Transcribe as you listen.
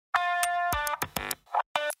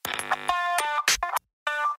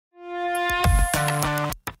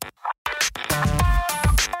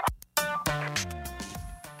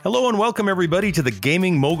Hello and welcome everybody to the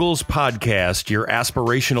Gaming Moguls Podcast, your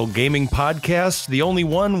aspirational gaming podcast, the only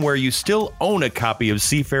one where you still own a copy of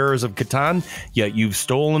Seafarers of Catan, yet you've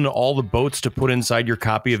stolen all the boats to put inside your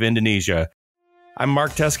copy of Indonesia. I'm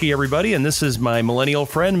Mark Teskey, everybody, and this is my millennial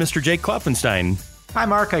friend, Mr. Jake Klopfenstein. Hi,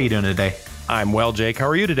 Mark. How you doing today? I'm well, Jake. How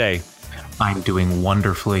are you today? I'm doing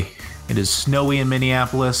wonderfully. It is snowy in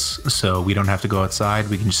Minneapolis, so we don't have to go outside.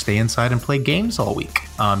 We can just stay inside and play games all week.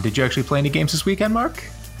 Did you actually play any games this weekend, Mark?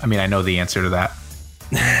 I mean, I know the answer to that.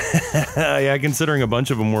 Yeah, considering a bunch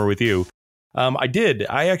of them were with you. I did.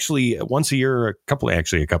 I actually, once a year, a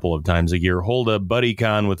couple of times a year, hold a buddy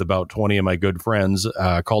con with about 20 of my good friends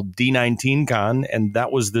called D19 Con, and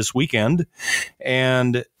that was this weekend.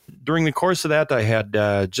 And during the course of that, I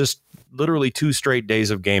had just literally 2 straight days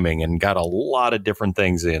of gaming and got a lot of different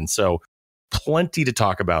things in. So plenty to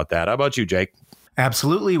talk about that. How about you, Jake?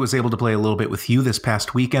 Absolutely. Was able to play a little bit with you this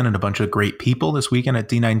past weekend and a bunch of great people this weekend at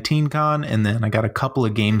D19 Con. And then I got a couple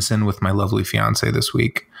of games in with my lovely fiance this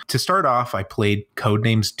week. To start off, I played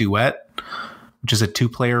Codenames Duet, which is a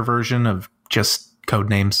 2-player version of just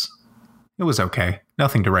Codenames. It was okay.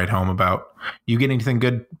 Nothing to write home about. You get anything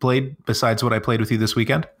good played besides what I played with you this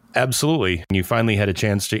weekend? Absolutely. You finally had a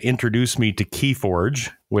chance to introduce me to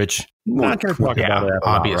Keyforge, which I'm not going to talk about that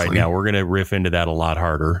obviously right now. We're going to riff into that a lot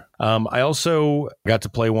harder. I also got to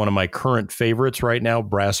play one of my current favorites right now,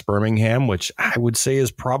 Brass Birmingham, which I would say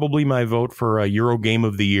is probably my vote for a Euro Game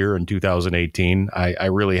of the Year in 2018. I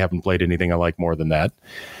really haven't played anything I like more than that.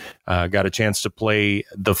 Got a chance to play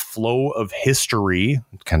The Flow of History,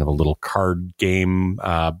 kind of a little card game,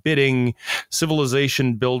 bidding,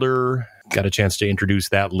 civilization builder. Got a chance to introduce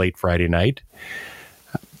that late Friday night.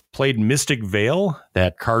 Played Mystic Vale,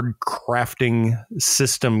 that card crafting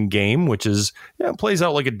system game, which is plays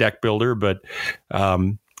out like a deck builder, but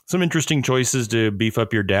some interesting choices to beef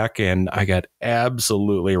up your deck, and I got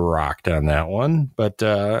absolutely rocked on that one. But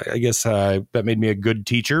I guess that made me a good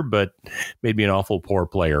teacher, but made me an awful poor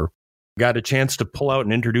player. Got a chance to pull out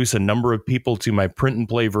and introduce a number of people to my print and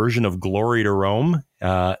play version of Glory to Rome.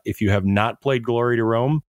 If you have not played Glory to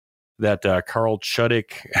Rome, that Carl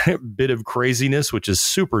Chudik bit of craziness, which is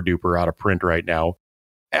super duper out of print right now.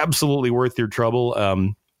 Absolutely worth your trouble.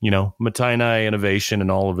 Matainai Innovation and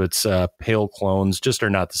all of its pale clones just are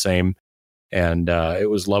not the same. And it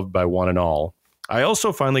was loved by one and all. I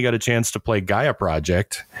also finally got a chance to play Gaia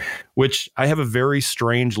Project, which I have a very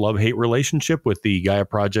strange love-hate relationship with the Gaia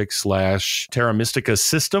Project / Terra Mystica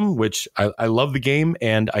system, which I love the game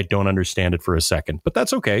and I don't understand it for a second, but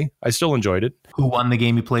that's okay. I still enjoyed it. Who won the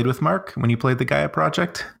game you played with, Mark, when you played the Gaia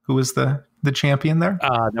Project? Who was the champion there?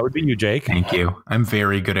 That would be you, Jake. Thank you. I'm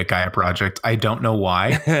very good at Gaia Project. I don't know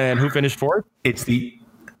why. And who finished fourth? It's you.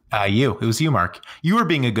 It was you, Mark. You were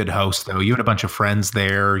being a good host, though. You had a bunch of friends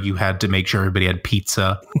there. You had to make sure everybody had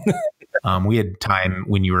pizza. We had time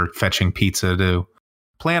when you were fetching pizza to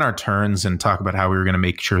plan our turns and talk about how we were going to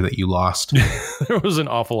make sure that you lost. There was an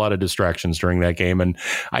awful lot of distractions during that game, and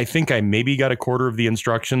I think I maybe got a quarter of the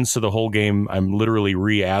instructions. So the whole game, I'm literally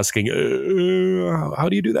re-asking, how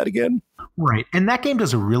do you do that again? Right. And that game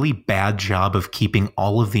does a really bad job of keeping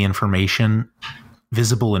all of the information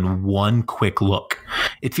visible in one quick look.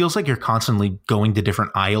 It feels like you're constantly going to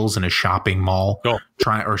different aisles in a shopping mall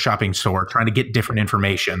or shopping store, trying to get different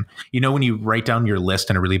information. You know, when you write down your list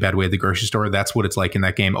in a really bad way at the grocery store, that's what it's like in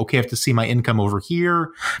that game. Okay, I have to see my income over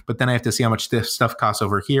here, but then I have to see how much this stuff costs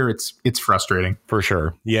over here. It's frustrating. For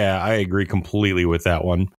sure. Yeah, I agree completely with that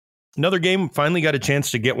one. Another game, finally got a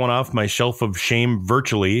chance to get one off my shelf of shame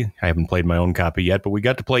virtually. I haven't played my own copy yet, but we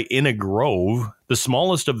got to play In a Grove, the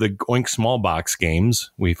smallest of the Oink Small Box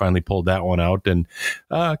games. We finally pulled that one out, and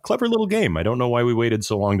clever little game. I don't know why we waited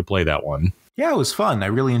so long to play that one. Yeah, it was fun. I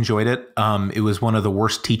really enjoyed it. It was one of the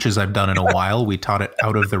worst teaches I've done in a while. We taught it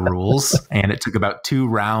out of the rules, and it took about 2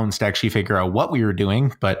 rounds to actually figure out what we were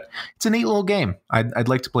doing, but it's a neat little game. I'd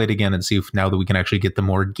like to play it again and see if now that we can actually get the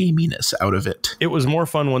more gaminess out of it. It was more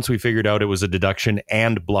fun once we figured out it was a deduction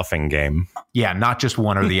and bluffing game. Yeah, not just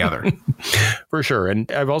one or the other. For sure.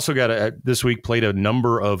 And I've also got this week played a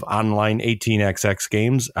number of online 18xx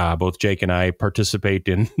games. Both Jake and I participate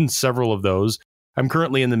in several of those. I'm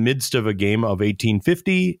currently in the midst of a game of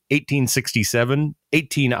 1850, 1867,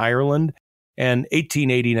 18 Ireland, and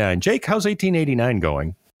 1889. Jake, how's 1889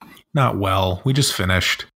 going? Not well. We just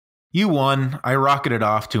finished. You won. I rocketed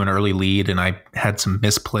off to an early lead, and I had some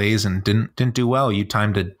misplays and didn't do well. You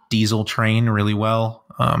timed a diesel train really well,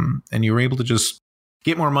 and you were able to just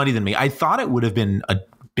get more money than me. I thought it would have been a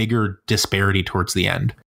bigger disparity towards the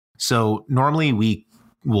end. So normally we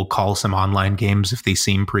will call some online games if they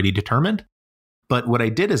seem pretty determined. But what I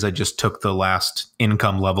did is I just took the last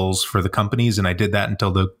income levels for the companies, and I did that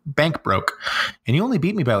until the bank broke. And you only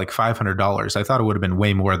beat me by like $500. I thought it would have been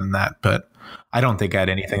way more than that, but I don't think I had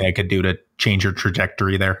anything I could do to change your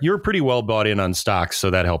trajectory there. You were pretty well bought in on stocks, so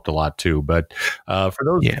that helped a lot too. But for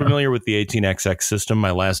those familiar with the 18XX system,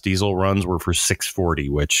 my last diesel runs were for 640,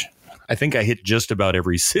 which I think I hit just about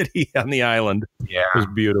every city on the island. Yeah. It was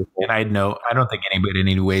beautiful. And I don't think anybody had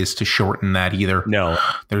any ways to shorten that either. No.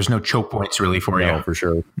 There's no choke points really for you. No, for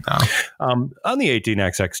sure. No. On the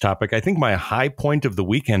 18XX topic, I think my high point of the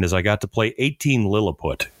weekend is I got to play 18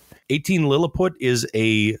 Lilliput. 18 Lilliput is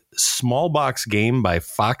a small box game by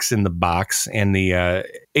Fox in the Box, and the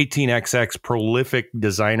 18XX prolific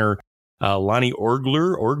designer Lonnie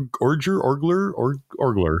Orgler.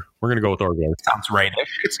 We're going to go with Orgler. Sounds right.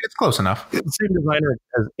 It's close enough. It's the same designer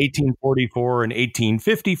as 1844 and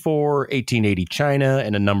 1854, 1880 China,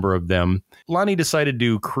 and a number of them. Lonnie decided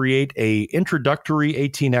to create a introductory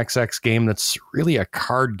 18XX game that's really a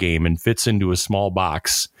card game and fits into a small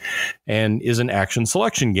box and is an action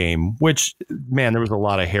selection game, which, man, there was a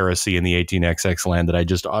lot of heresy in the 18XX land that I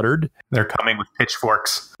just uttered. They're coming with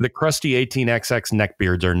pitchforks. The crusty 18XX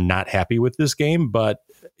neckbeards are not happy with this game, but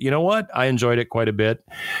you know what? I enjoyed it quite a bit.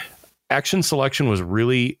 Action selection was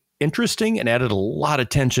really interesting and added a lot of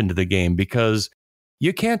tension to the game because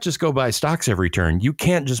you can't just go buy stocks every turn. You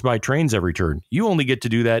can't just buy trains every turn. You only get to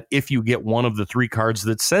do that if you get one of the 3 cards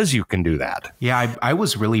that says you can do that. Yeah, I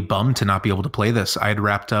was really bummed to not be able to play this. I had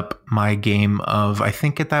wrapped up my game of, I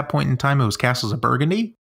think at that point in time, it was Castles of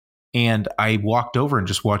Burgundy. And I walked over and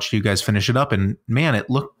just watched you guys finish it up. And man, it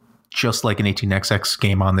looked just like an 18XX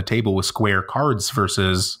game on the table with square cards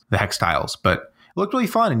versus the hex tiles. But it looked really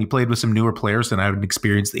fun, and you played with some newer players that haven't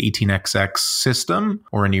experienced the 18XX system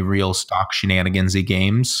or any real stock shenanigansy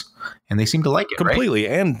games, and they seem to like it completely.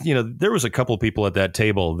 Right? And you know, there was a couple people at that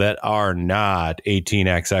table that are not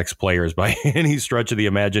 18XX players by any stretch of the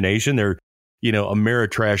imagination. They're, you know,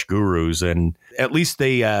 Ameritrash gurus, and at least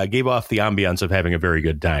they gave off the ambiance of having a very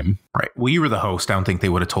good time. Right. Well, you were the host. I don't think they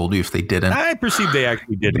would have told you if they didn't. I perceived they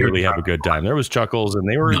actually did really have a good time. There was chuckles, and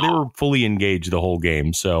they were fully engaged the whole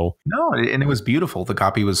game. So no, and it was beautiful. The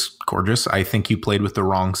copy was gorgeous. I think you played with the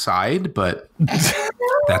wrong side, but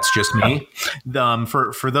that's just me.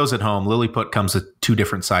 For those at home, Lilliput comes with 2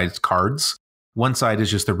 different sized cards. One side is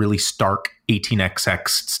just a really stark 18XX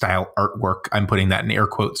style artwork. I'm putting that in air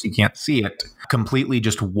quotes. You can't see it. Completely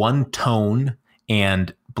just one tone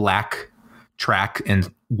and black track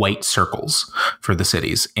and white circles for the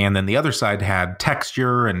cities. And then the other side had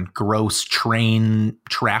texture and gross train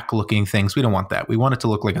track looking things. We don't want that. We want it to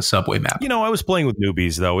look like a subway map. You know, I was playing with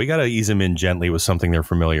newbies, though. We got to ease them in gently with something they're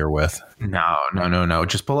familiar with. No.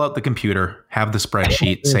 Just pull out the computer, have the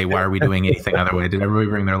spreadsheet, say, why are we doing anything other way? Did everybody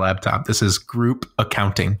bring their laptop? This is group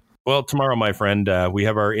accounting. Well, tomorrow, my friend, we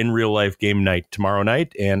have our in real life game night tomorrow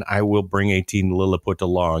night, and I will bring 18 Lilliput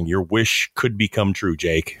along. Your wish could become true,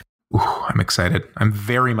 Jake. Ooh, I'm excited. I'm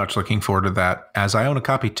very much looking forward to that, as I own a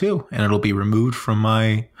copy too, and it'll be removed from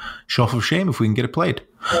my shelf of shame if we can get it played.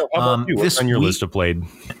 Well, how about you? What's on your list of played?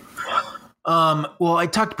 Well, I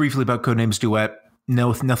talked briefly about Codenames Duet.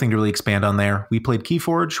 No, nothing to really expand on there. We played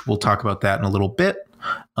Keyforge. We'll talk about that in a little bit.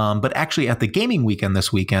 But actually, at the gaming weekend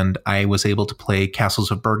this weekend, I was able to play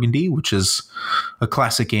Castles of Burgundy, which is a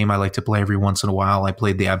classic game I like to play every once in a while. I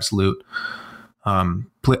played the absolute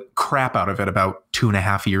crap out of it about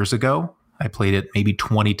 2.5 years ago. I played it maybe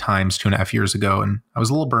 20 times 2.5 years ago, and I was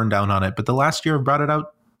a little burned down on it. But the last year I've brought it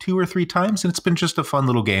out 2 or 3 times, and it's been just a fun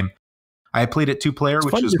little game. I played it 2-player,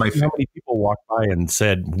 which is my favorite. How many people walked by and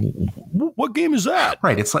said, "What game is that?"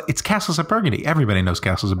 Right, it's Castles of Burgundy. Everybody knows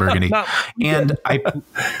Castles of Burgundy, and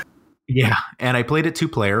I played it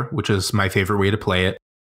 2-player, which is my favorite way to play it.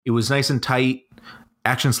 It was nice and tight.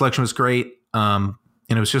 Action selection was great.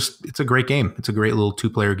 And it's a great game. It's a great little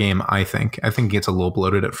 2-player game, I think. I think it gets a little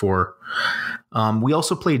bloated at 4. We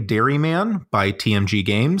also played Dairyman by TMG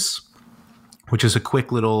Games, which is a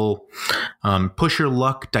quick little push your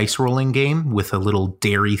luck dice rolling game with a little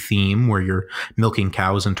dairy theme where you're milking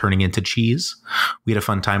cows and turning into cheese. We had a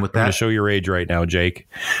fun time with that. I'm going to show your age right now, Jake.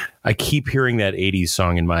 I keep hearing that 80s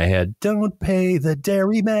song in my head. Don't pay the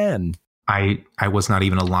dairyman. I was not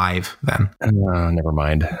even alive then. Never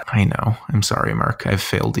mind. I know. I'm sorry, Mark. I've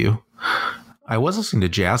failed you. I was listening to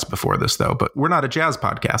jazz before this, though, but we're not a jazz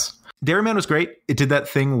podcast. Dairyman was great. It did that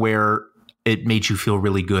thing where it made you feel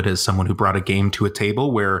really good as someone who brought a game to a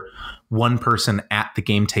table where one person at the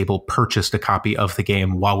game table purchased a copy of the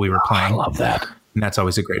game while we were playing. I love that. And that's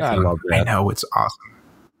always a great feeling. I love that. I know. It's awesome.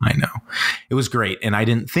 I know. It was great. And I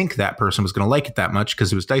didn't think that person was going to like it that much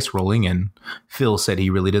because it was dice rolling. And Phil said he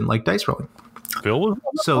really didn't like dice rolling. Phil was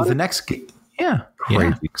so the next game. Yeah. Crazy.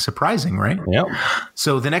 Yeah. Surprising, right? Yep.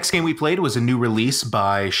 So the next game we played was a new release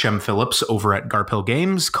by Shem Phillips over at Garphill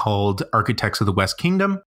Games called Architects of the West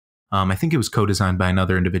Kingdom. I think it was co-designed by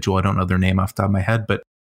another individual. I don't know their name off the top of my head, but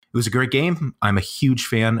it was a great game. I'm a huge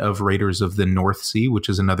fan of Raiders of the North Sea, which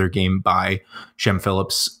is another game by Shem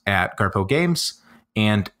Phillips at Garphill Games.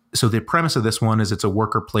 And so the premise of this one is it's a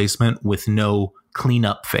worker placement with no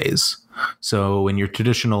cleanup phase. So in your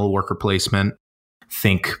traditional worker placement,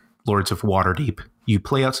 think Lords of Waterdeep. You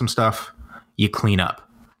play out some stuff, you clean up.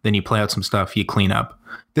 Then you play out some stuff, you clean up.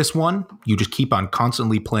 This one, you just keep on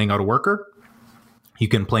constantly playing out a worker. You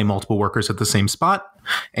can play multiple workers at the same spot,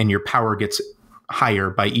 and your power gets higher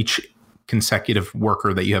by each consecutive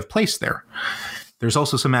worker that you have placed there. There's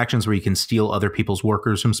also some actions where you can steal other people's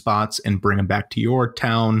workers from spots and bring them back to your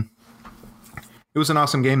town. It was an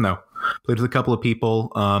awesome game, though. Played with a couple of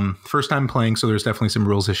people. First time playing, so there's definitely some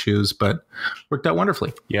rules issues, but worked out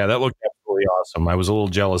wonderfully. Yeah, that looked absolutely awesome. I was a little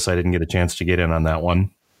jealous I didn't get a chance to get in on that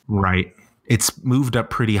one. Right. It's moved up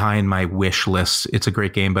pretty high in my wish list. It's a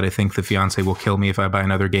great game, but I think the fiance will kill me if I buy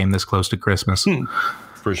another game this close to Christmas.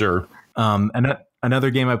 For sure.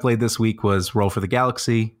 Another game I played this week was Roll for the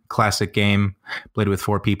Galaxy, classic game. Played with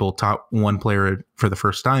 4 people, taught one player for the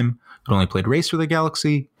first time, but only played Race for the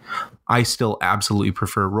Galaxy. I still absolutely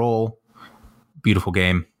prefer Roll. Beautiful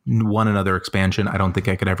game. Won another expansion. I don't think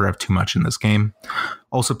I could ever have too much in this game.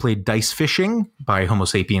 Also played Dice Fishing by Homo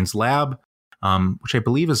Sapiens Lab, which I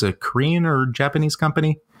believe is a Korean or Japanese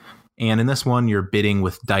company. And in this one, you're bidding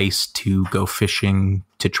with dice to go fishing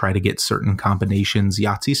to try to get certain combinations,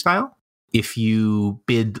 Yahtzee style. If you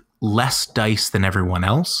bid less dice than everyone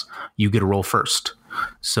else, you get to roll first.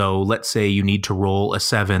 So let's say you need to roll a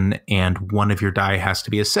 7 and one of your die has to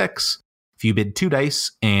be a 6. If you bid 2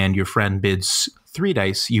 dice and your friend bids 3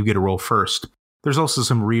 dice, you get to roll first. There's also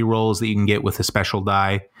some re-rolls that you can get with a special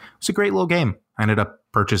die. It's a great little game. I ended up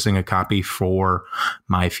purchasing a copy for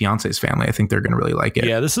my fiance's family. I think they're going to really like it.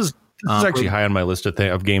 Yeah, this is actually high on my list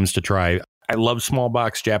of games to try. I love small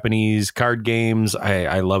box Japanese card games.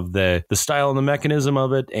 I love the style and the mechanism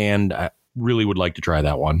of it, and I really would like to try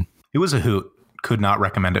that one. It was a hoot. Could not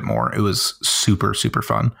recommend it more. It was super, super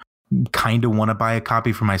fun. Kind of want to buy a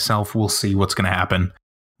copy for myself. We'll see what's going to happen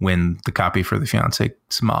when the copy for the fiance's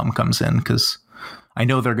mom comes in, because I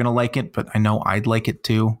know they're going to like it, but I know I'd like it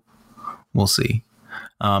too. We'll see.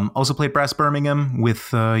 Also played Brass Birmingham with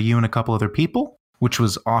you and a couple other people, which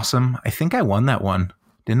was awesome. I think I won that one,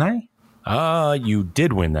 didn't I? You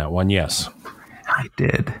did win that one, yes. I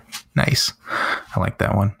did. Nice. I like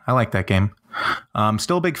that one. I like that game.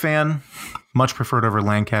 Still a big fan. Much preferred over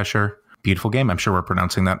Lancashire. Beautiful game. I'm sure we're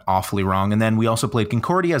pronouncing that awfully wrong. And then we also played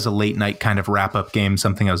Concordia as a late night kind of wrap-up game,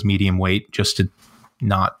 something I was medium weight, just to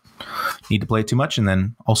not need to play it too much. And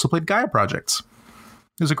then also played Gaia Projects.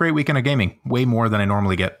 It was a great weekend of gaming. Way more than I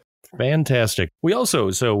normally get. Fantastic. We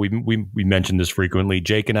also, so we mentioned this frequently.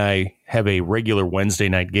 Jake and I have a regular Wednesday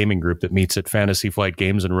night gaming group that meets at Fantasy Flight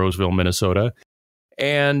Games in Roseville, Minnesota.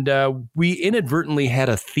 And we inadvertently had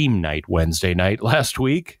a theme night Wednesday night last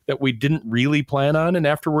week that we didn't really plan on. And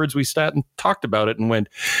afterwards we sat and talked about it and went,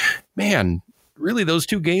 man, really those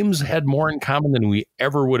 2 games had more in common than we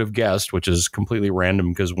ever would have guessed, which is completely random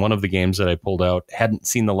because one of the games that I pulled out hadn't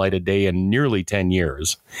seen the light of day in nearly 10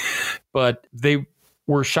 years. But they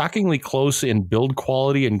were shockingly close in build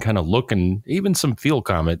quality and kind of look and even some feel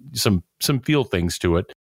some feel things to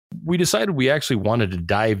it. We decided we actually wanted to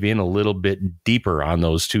dive in a little bit deeper on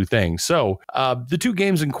those 2 things. So the 2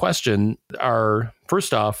 games in question are,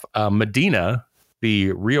 first off, Medina,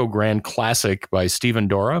 the Rio Grande Classic by Stephen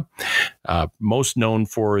Dora, most known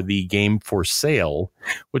for the game For Sale,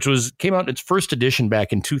 which came out in its first edition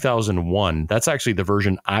back in 2001. That's actually the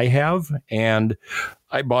version I have, and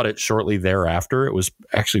I bought it shortly thereafter. It was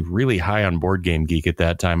actually really high on Board Game Geek at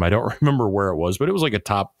that time. I don't remember where it was, but it was like a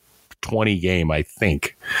top 20 game, I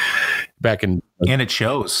think, and it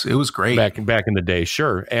shows. It was great back in the day.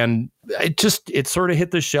 Sure. And it sort of hit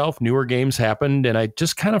the shelf. Newer games happened and I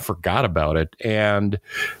just kind of forgot about it. And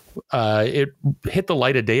it hit the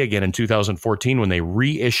light of day again in 2014 when they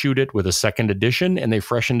reissued it with a second edition and they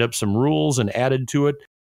freshened up some rules and added to it.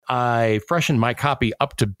 I freshened my copy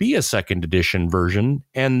up to be a second edition version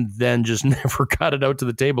and then just never got it out to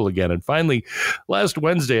the table again. And finally, last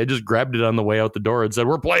Wednesday, I just grabbed it on the way out the door and said,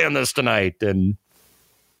 we're playing this tonight. And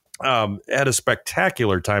had a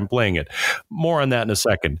spectacular time playing it. More on that in a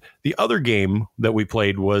second. The other game that we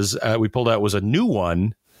played was we pulled out was a new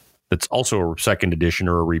one that's also a second edition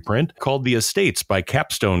or a reprint called The Estates by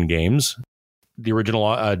Capstone Games. The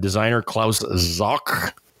original designer, Klaus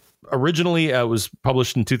Zock. Originally, it was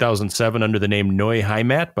published in 2007 under the name Neue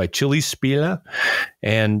Heimat by Chili Spiele,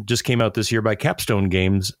 and just came out this year by Capstone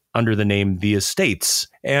Games under the name The Estates.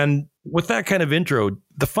 And with that kind of intro,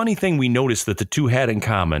 the funny thing we noticed that the two had in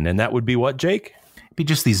common, and that would be what, Jake? Be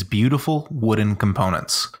just these beautiful wooden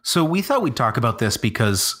components. So we thought we'd talk about this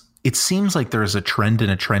because it seems like there's a trend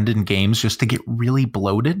in games just to get really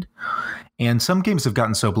bloated. And some games have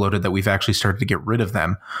gotten so bloated that we've actually started to get rid of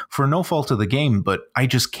them for no fault of the game, but I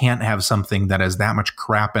just can't have something that has that much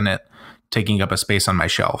crap in it taking up a space on my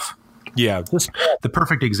shelf. Yeah. The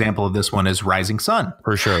perfect example of this one is Rising Sun.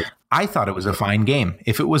 For sure. I thought it was a fine game.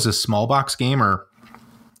 If it was a small box game, or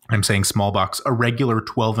I'm saying small box, a regular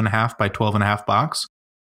 12.5 by 12.5 box,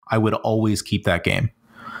 I would always keep that game.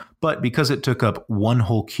 But because it took up one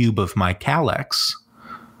whole cube of my Kallax,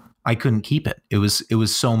 I couldn't keep it. It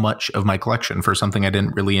was so much of my collection for something I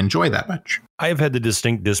didn't really enjoy that much. I have had the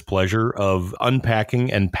distinct displeasure of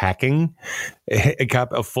unpacking and packing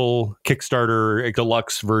a full Kickstarter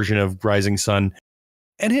deluxe version of Rising Sun.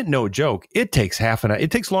 And it, no joke, it takes half an hour.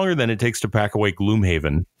 It takes longer than it takes to pack away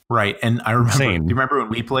Gloomhaven. Right. And I remember, do you remember when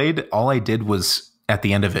we played? All I did was, at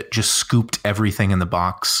the end of it, just scooped everything in the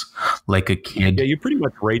box like a kid. Yeah, you pretty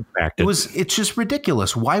much raid packed it. It's just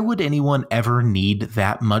ridiculous. Why would anyone ever need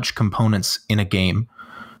that much components in a game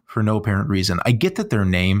for no apparent reason? I get that their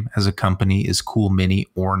name as a company is Cool Mini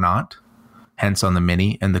or not, hence on the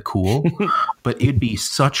mini and the cool, but it'd be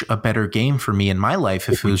such a better game for me in my life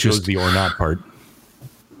if it was just the or not part.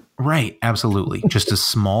 Right, absolutely. Just a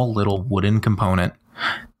small little wooden component.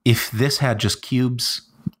 If this had just cubes,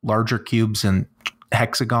 larger cubes and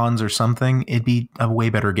hexagons or something, it'd be a way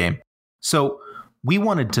better game. So we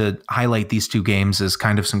wanted to highlight these two games as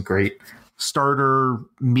kind of some great starter,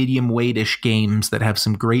 medium weight-ish games that have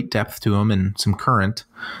some great depth to them and some current,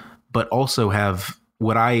 but also have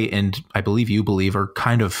what I, and I believe you believe, are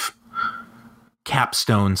kind of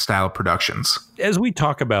capstone style productions. As we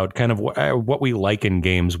talk about kind of what we like in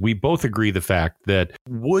games, we both agree the fact that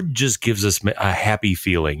wood just gives us a happy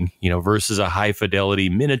feeling, versus a high fidelity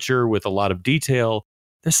miniature with a lot of detail.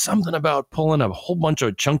 There's something about pulling a whole bunch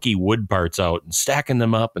of chunky wood parts out and stacking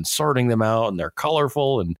them up and sorting them out, and they're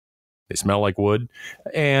colorful and they smell like wood.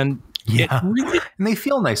 And yeah, and they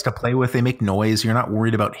feel nice to play with. They make noise. You're not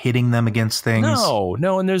worried about hitting them against things. No.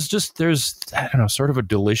 And there's I don't know, sort of a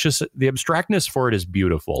delicious, the abstractness for it is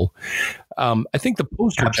beautiful. I think the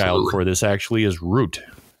poster child for this actually is Root,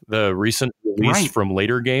 the recent release from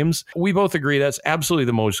Later Games. We both agree that's absolutely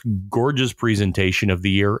the most gorgeous presentation of the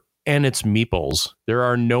year. And it's meeples. There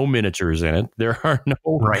are no miniatures in it. There are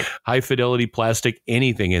no high fidelity plastic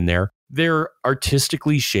anything in there. They're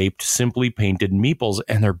artistically shaped, simply painted meeples,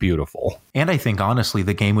 and they're beautiful. And I think, honestly,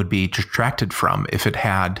 the game would be detracted from if it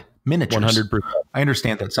had miniatures. 100%. I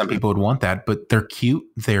understand that some people would want that, but they're cute.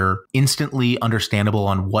 They're instantly understandable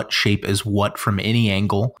on what shape is what from any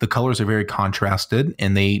angle. The colors are very contrasted,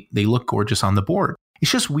 and they look gorgeous on the board.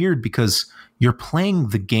 It's just weird because you're playing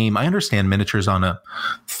the game. I understand miniatures on a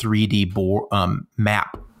 3D board,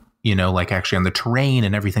 map, like actually on the terrain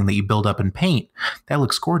and everything that you build up and paint. That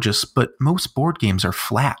looks gorgeous, but most board games are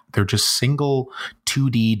flat. They're just single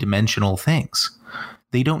 2D dimensional things.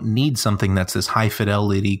 They don't need something that's this high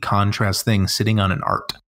fidelity contrast thing sitting on an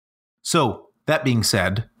art. So that being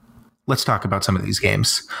said, let's talk about some of these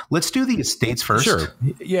games. Let's do the Estates first. Sure.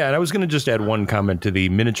 Yeah, and I was going to just add one comment to the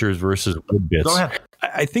miniatures versus wood bits. Go ahead.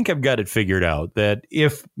 I think I've got it figured out that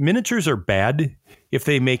if miniatures are bad, if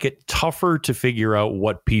they make it tougher to figure out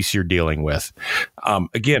what piece you're dealing with.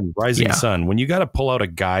 Again, Rising Sun, when you got to pull out a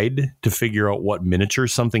guide to figure out what miniature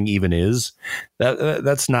something even is,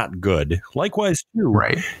 that's not good. Likewise, too,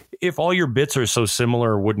 if all your bits are so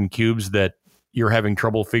similar wooden cubes that you're having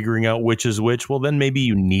trouble figuring out which is which, well, then maybe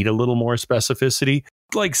you need a little more specificity.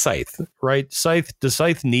 Like Scythe, right? Does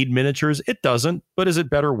Scythe need miniatures? It doesn't, but is it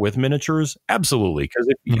better with miniatures? Absolutely. Because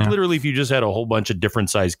if you just had a whole bunch of different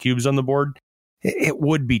size cubes on the board, it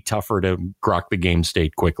would be tougher to grok the game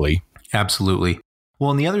state quickly. Absolutely.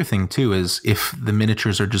 Well, and the other thing too is if the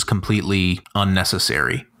miniatures are just completely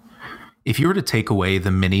unnecessary. If you were to take away the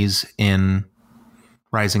minis in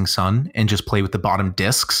Rising Sun and just play with the bottom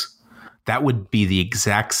discs, that would be the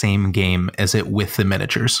exact same game as it with the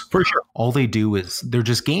miniatures. For sure. All they do is they're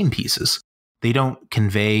just game pieces. They don't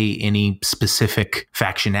convey any specific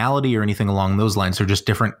factionality or anything along those lines. They're just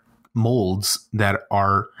different molds that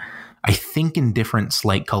are, I think, in different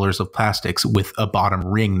slight colors of plastics with a bottom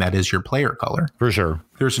ring that is your player color. For sure.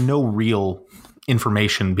 There's no real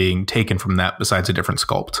information being taken from that besides a different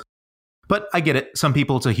sculpt. But I get it. Some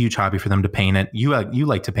people, it's a huge hobby for them to paint it. You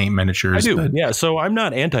like to paint miniatures. I do. Yeah. So I'm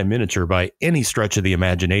not anti-miniature by any stretch of the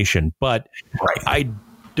imagination, but I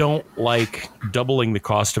don't like doubling the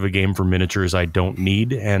cost of a game for miniatures I don't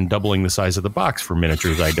need and doubling the size of the box for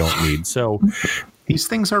miniatures I don't need. So these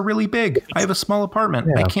things are really big. I have a small apartment.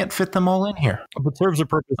 Yeah. I can't fit them all in here. But serves a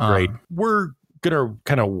purpose, right? We're going to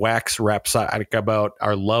kind of wax rhapsodic about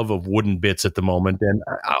our love of wooden bits at the moment. And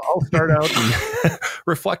I'll start out and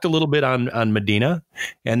reflect a little bit on Medina,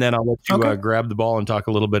 and then I'll let you grab the ball and talk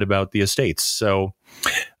a little bit about the estates. So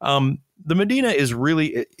the Medina is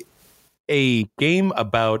really a game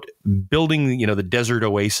about building, the desert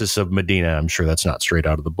oasis of Medina. I'm sure that's not straight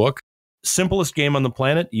out of the book. Simplest game on the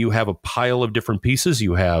planet. You have a pile of different pieces.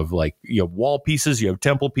 You have wall pieces, you have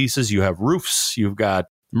temple pieces, you have roofs, you've got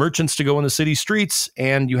merchants to go in the city streets,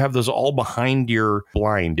 and you have those all behind your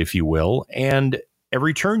blind, if you will. And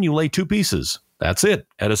every turn you lay 2 pieces. That's it.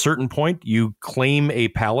 At a certain point, you claim a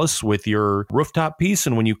palace with your rooftop piece,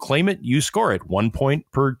 and when you claim it, you score it. 1 point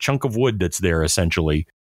per chunk of wood that's there, essentially.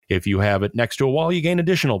 If you have it next to a wall, you gain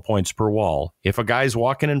additional points per wall. If a guy's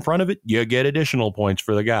walking in front of it, you get additional points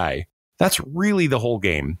for the guy. That's really the whole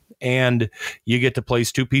game. And you get to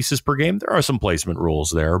place 2 pieces per game. There are some placement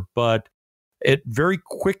rules there, but it very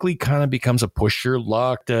quickly kind of becomes a push your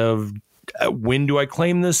luck of when do I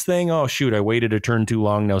claim this thing? Oh, shoot, I waited a turn too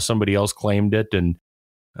long. Now somebody else claimed it. And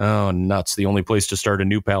oh, nuts. The only place to start a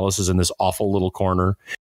new palace is in this awful little corner.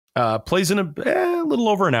 Plays in a little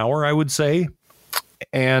over an hour, I would say.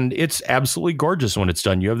 And it's absolutely gorgeous when it's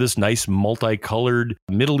done. You have this nice multicolored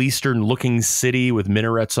Middle Eastern looking city with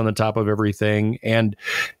minarets on the top of everything. And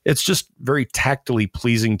it's just very tactily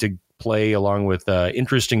pleasing to play, along with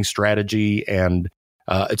interesting strategy, and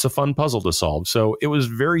it's a fun puzzle to solve. So it was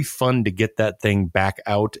very fun to get that thing back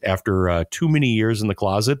out after too many years in the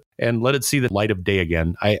closet and let it see the light of day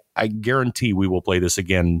again. I guarantee we will play this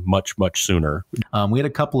again much, much sooner. We had a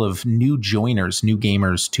couple of new joiners, new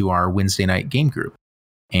gamers to our Wednesday night game group,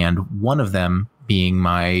 and one of them being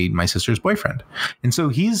my sister's boyfriend. And so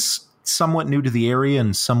he's somewhat new to the area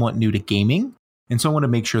and somewhat new to gaming. And so I want to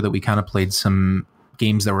make sure that we kind of played some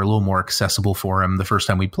games that were a little more accessible for him the first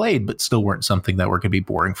time we played, but still weren't something that were going to be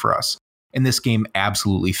boring for us. And this game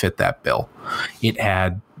absolutely fit that bill. It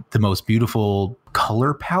had the most beautiful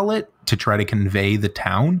color palette to try to convey the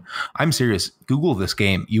town. I'm serious. Google this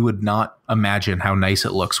game. You would not imagine how nice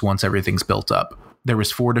it looks once everything's built up. There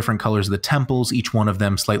was 4 different colors of the temples, each one of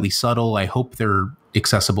them slightly subtle. I hope they're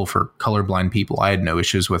accessible for colorblind people. I had no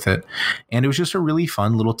issues with it. And it was just a really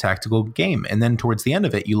fun little tactical game. And then towards the end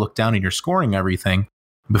of it, you look down and you're scoring everything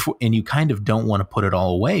and you kind of don't want to put it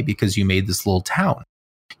all away because you made this little town.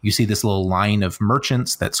 You see this little line of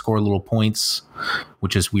merchants that score little points,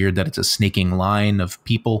 which is weird that it's a snaking line of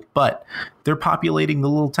people, but they're populating the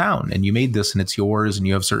little town, and you made this and it's yours, and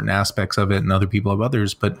you have certain aspects of it and other people have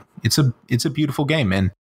others, but it's a beautiful game.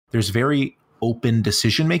 And there's very open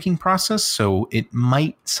decision-making process. So it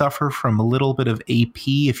might suffer from a little bit of AP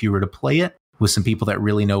if you were to play it with some people that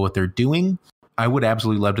really know what they're doing. I would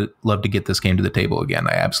absolutely love to get this game to the table again.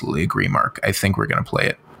 I absolutely agree, Mark. I think we're going to play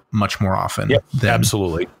it much more often than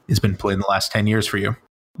absolutely it's been played in the last 10 years for you.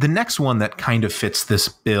 The next one that kind of fits this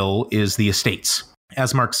bill is the Estates.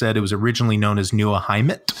 As Mark said, it was originally known as Neue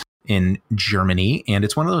Heimat in Germany, and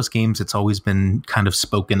it's one of those games that's always been kind of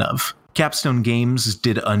spoken of. Capstone Games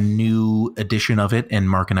did a new edition of it, and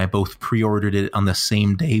Mark and I both pre-ordered it on the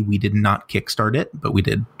same day. We did not kickstart it, but we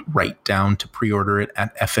did write down to pre-order it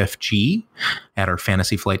at FFG at our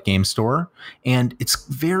Fantasy Flight game store. And it's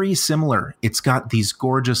very similar. It's got these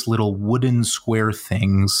gorgeous little wooden square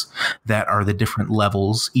things that are the different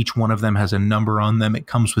levels. Each one of them has a number on them. It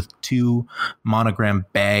comes with 2 monogram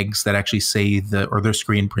bags that actually say they're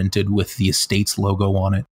screen printed with the Estates logo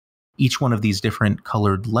on it. Each one of these different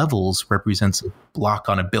colored levels represents a block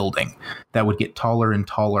on a building that would get taller and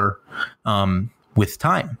taller with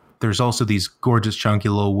time. There's also these gorgeous chunky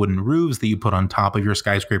little wooden roofs that you put on top of your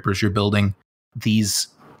skyscrapers you're building. These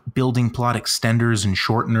building plot extenders and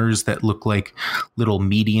shorteners that look like little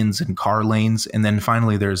medians and car lanes. And then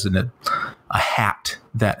finally, there's a hat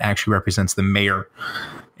that actually represents the mayor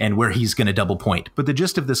and where he's going to double point. But the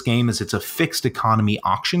gist of this game is it's a fixed economy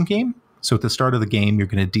auction game. So at the start of the game, you're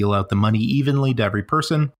going to deal out the money evenly to every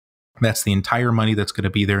person. That's the entire money that's going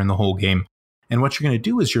to be there in the whole game. And what you're going to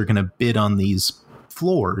do is you're going to bid on these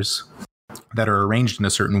floors that are arranged in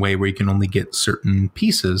a certain way where you can only get certain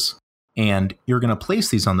pieces. And you're going to place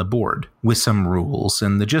these on the board with some rules.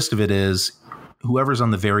 And the gist of it is whoever's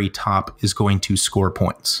on the very top is going to score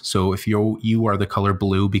points. So if you are the color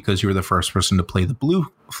blue because you were the first person to play the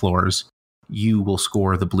blue floors, you will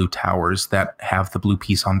score the blue towers that have the blue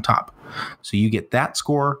piece on top. So you get that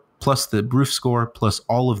score plus the roof score plus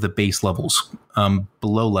all of the base levels,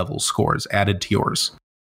 below level scores added to yours.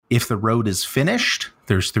 If the road is finished,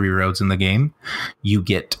 there's 3 roads in the game, you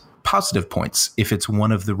get positive points. If it's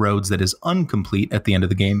one of the roads that is incomplete at the end of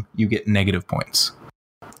the game, you get negative points.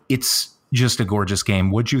 It's just a gorgeous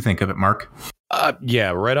game. What'd you think of it, Mark?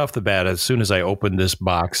 Yeah, right off the bat, as soon as I opened this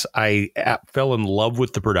box, I fell in love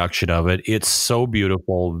with the production of it. It's so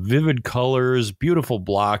beautiful. Vivid colors, beautiful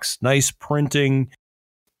blocks, nice printing.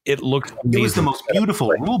 It looks amazing. It was the most beautiful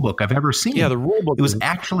rulebook I've ever seen. Yeah, the rulebook. It was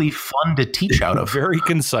actually fun to teach out of. Very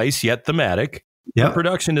concise, yet thematic. Yep. The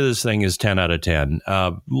production of this thing is 10 out of 10.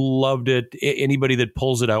 Loved it. Anybody that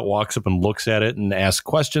pulls it out, walks up and looks at it and asks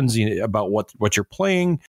questions about what you're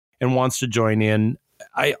playing and wants to join in.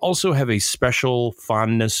 I also have a special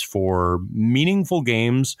fondness for meaningful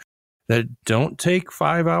games that don't take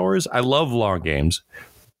 5 hours. I love long games,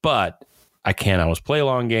 but I can't always play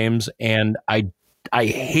long games. And I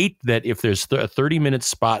hate that if there's a 30-minute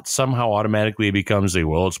spot, somehow automatically it becomes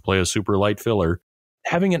let's play a super light filler.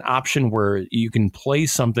 Having an option where you can play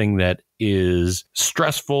something that is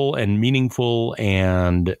stressful and meaningful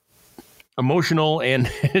and emotional and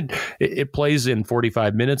it plays in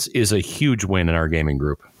 45 minutes is a huge win in our gaming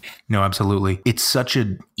group. No, absolutely. It's such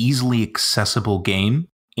an easily accessible game,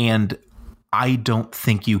 and I don't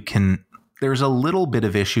think you can. There's a little bit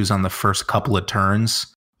of issues on the first couple of turns.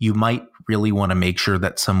 You might really want to make sure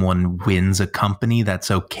that someone wins a company that's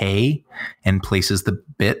okay and places the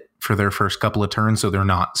bit for their first couple of turns so they're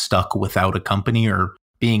not stuck without a company or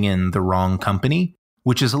being in the wrong company,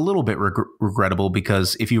 which is a little bit regrettable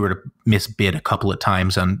because if you were to misbid a couple of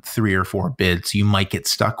times on 3 or 4 bids, you might get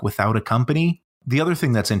stuck without a company. The other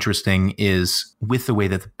thing that's interesting is with the way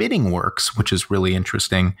that the bidding works, which is really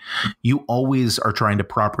interesting, you always are trying to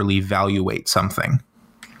properly evaluate something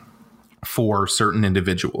for certain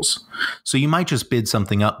individuals. So you might just bid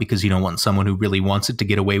something up because you don't want someone who really wants it to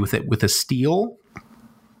get away with it with a steal.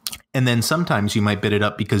 And then sometimes you might bid it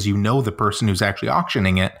up because you know the person who's actually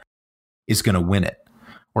auctioning it is going to win it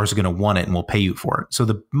or is going to want it and will pay you for it. So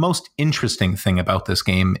the most interesting thing about this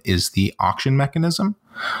game is the auction mechanism.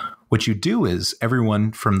 What you do is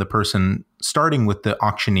everyone from the person starting with the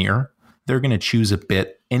auctioneer, they're going to choose a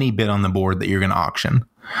bit, any bit on the board that you're going to auction.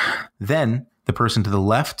 Then the person to the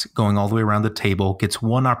left going all the way around the table gets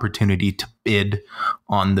one opportunity to bid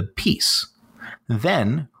on the piece.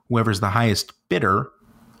 Then whoever's the highest bidder,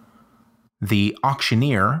 the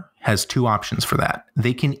auctioneer has 2 options for that.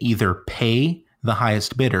 They can either pay the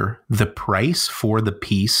highest bidder the price for the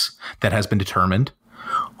piece that has been determined,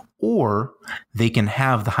 or they can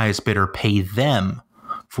have the highest bidder pay them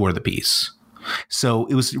for the piece. So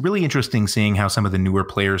it was really interesting seeing how some of the newer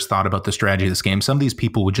players thought about the strategy of this game. Some of these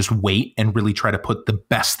people would just wait and really try to put the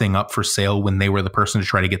best thing up for sale when they were the person to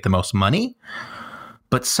try to get the most money.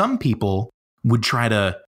 But some people would try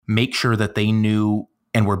to make sure that they knew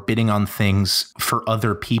and were bidding on things for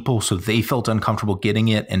other people so they felt uncomfortable getting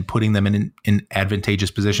it and putting them in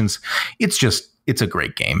advantageous positions. It's a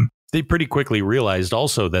great game. They pretty quickly realized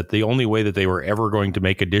also that the only way that they were ever going to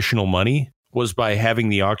make additional money was by having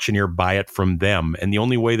the auctioneer buy it from them. And the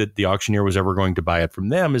only way that the auctioneer was ever going to buy it from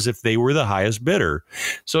them is if they were the highest bidder.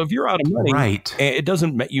 So if you're out of money, right, it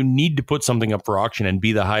doesn't, you need to put something up for auction and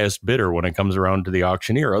be the highest bidder when it comes around to the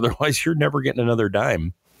auctioneer. Otherwise, you're never getting another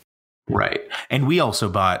dime. Right. And we also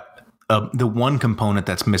bought the one component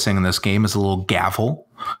that's missing in this game is a little gavel.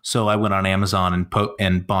 So I went on Amazon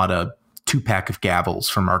and bought a 2-pack of gavels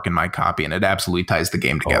for Mark and my copy, and it absolutely ties the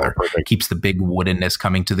game together. It keeps the big woodenness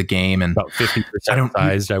coming to the game, and about 50%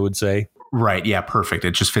 sized, I would say. Right, yeah, perfect.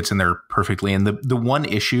 It just fits in there perfectly. And the one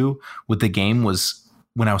issue with the game was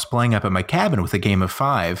when I was playing up at my cabin with a game of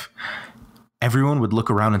 5, everyone would look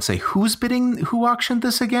around and say, "Who's bidding? Who auctioned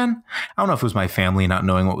this again?" I don't know if it was my family not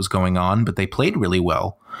knowing what was going on, but they played really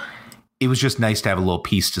well. It was just nice to have a little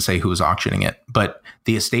piece to say who was auctioning it. But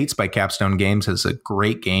The Estates by Capstone Games is a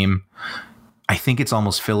great game. I think it's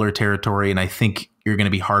almost filler territory, and I think you're going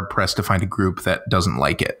to be hard-pressed to find a group that doesn't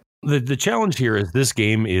like it. The challenge here is this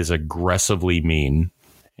game is aggressively mean.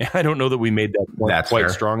 I don't know that we made that point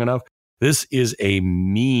quite strong enough. This is a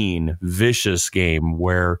mean, vicious game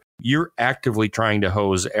where you're actively trying to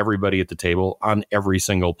hose everybody at the table on every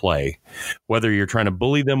single play. Whether you're trying to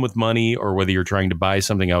bully them with money or whether you're trying to buy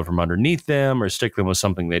something out from underneath them or stick them with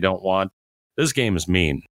something they don't want, this game is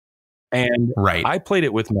mean. And I played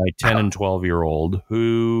it with my 10 and 12-year-old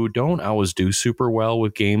who don't always do super well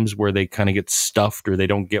with games where they kind of get stuffed or they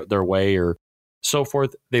don't get their way or so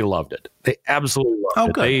forth. They loved it. They absolutely loved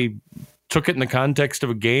it. Good. They took it in the context of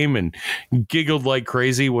a game and giggled like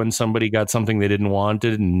crazy when somebody got something they didn't want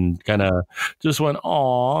it and kind of just went,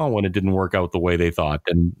 "Aw," when it didn't work out the way they thought.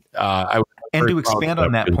 And to expand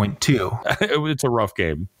on that point too, it's a rough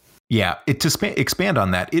game. Yeah, to expand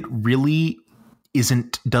on that, it really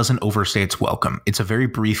doesn't overstay its welcome. It's a very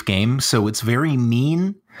brief game, so it's very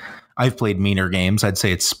mean. I've played meaner games. I'd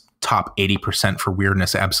say it's top 80% for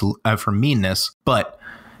weirdness, for meanness, but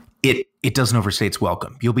it doesn't overstay its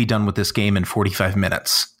welcome. You'll be done with this game in 45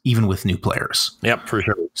 minutes, even with new players. Yep, for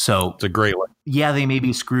sure. So it's a great one. Yeah, they may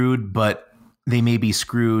be screwed, but they may be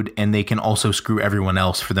screwed and they can also screw everyone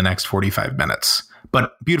else for the next 45 minutes.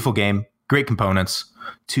 But beautiful game, great components,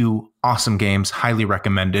 2 awesome games, highly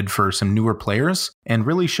recommended for some newer players and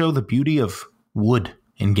really show the beauty of wood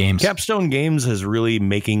in games. Capstone Games is really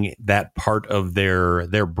making that part of their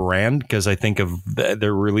brand, because I think of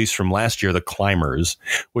their release from last year, The Climbers,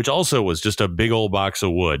 which also was just a big old box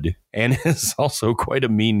of wood and is also quite a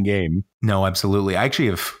mean game. No, absolutely. I actually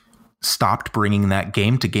have stopped bringing that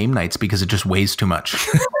game to game nights because it just weighs too much.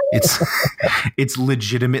 It's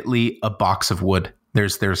legitimately a box of wood.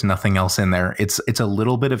 There's nothing else in there. It's a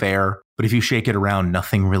little bit of air, but if you shake it around,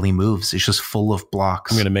 nothing really moves. It's just full of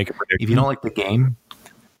blocks. I'm going to make a prediction. If you don't like the game,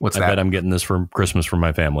 what's that? I bet I'm getting this for Christmas from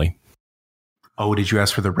my family. Oh, did you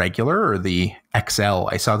ask for the regular or the XL?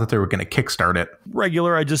 I saw that they were going to kickstart it.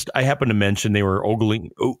 Regular. I happened to mention they were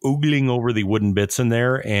oogling over the wooden bits in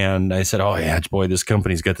there. And I said, oh, yeah, boy, this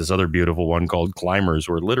company's got this other beautiful one called Climbers,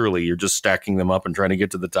 where literally you're just stacking them up and trying to get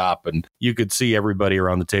to the top. And you could see everybody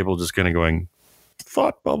around the table just kind of going,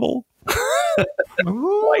 thought bubble.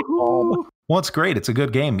 Light bulb. Well, it's great. It's a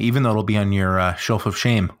good game, even though it'll be on your shelf of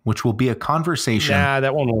shame, which will be a conversation. Nah,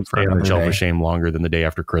 that one won't stay on the shelf of shame longer than the day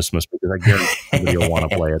after Christmas, because I guarantee somebody will want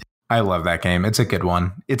to play it. I love that game. It's a good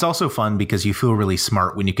one. It's also fun because you feel really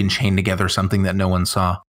smart when you can chain together something that no one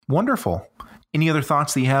saw. Wonderful. Any other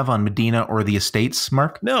thoughts that you have on Medina or the Estates,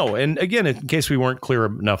 Mark? No. And again, in case we weren't clear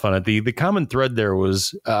enough on it, the common thread there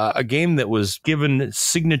was a game that was given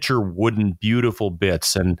signature wooden, beautiful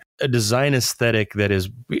bits and a design aesthetic that is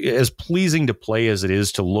as pleasing to play as it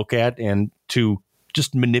is to look at and to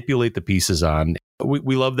just manipulate the pieces on.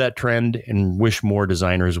 We love that trend and wish more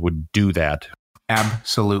designers would do that.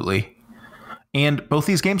 Absolutely. And both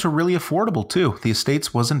these games were really affordable, too. The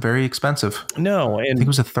Estates wasn't very expensive. No. And I think it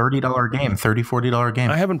was a $30 game, $40 game.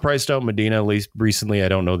 I haven't priced out Medina, at least recently. I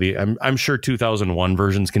don't know. I'm sure 2001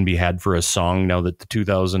 versions can be had for a song now that the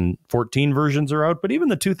 2014 versions are out. But even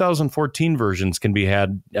the 2014 versions can be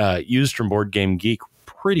had used from Board Game Geek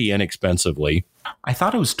pretty inexpensively. I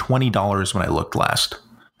thought it was $20 when I looked last.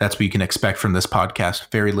 That's what you can expect from this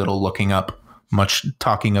podcast. Very little looking up. Much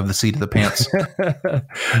talking of the seat of the pants.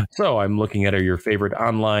 So I'm looking at your favorite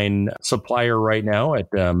online supplier right now at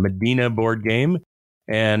Medina Board Game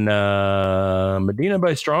and Medina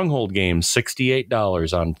by Stronghold Games,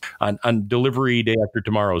 $68 on delivery day after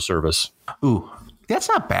tomorrow service. Ooh, that's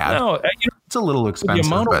not bad. No, it's a little expensive. The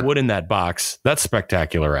amount of wood in that box, that's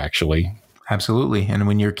spectacular, actually. Absolutely. And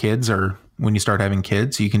when when you start having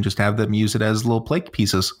kids, you can just have them use it as little plate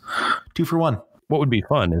pieces. 2 for 1. What would be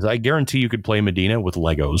fun is I guarantee you could play Medina with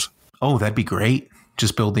Legos. Oh, that'd be great.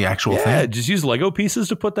 Just build the actual thing. Yeah, just use Lego pieces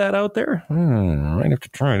to put that out there. I might have to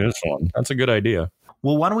try this one. That's a good idea.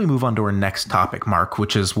 Well, why don't we move on to our next topic, Mark,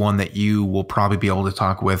 which is one that you will probably be able to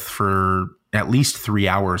talk with for at least 3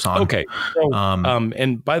 hours on. Okay. So,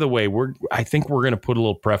 and by the way, I think we're going to put a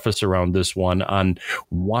little preface around this one on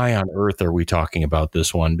why on earth are we talking about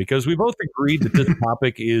this one? Because we both agreed that this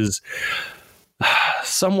topic is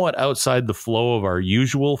somewhat outside the flow of our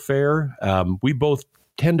usual fare. We both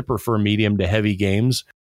tend to prefer medium to heavy games,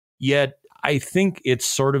 yet I think it's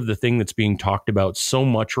sort of the thing that's being talked about so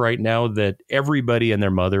much right now that everybody and their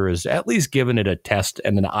mother is at least giving it a test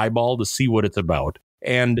and an eyeball to see what it's about.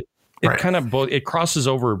 And it kind of it crosses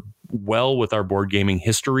over well with our board gaming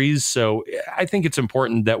histories. So I think it's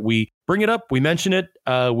important that we bring it up. We mention it.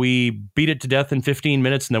 We beat it to death in 15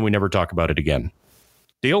 minutes and then we never talk about it again.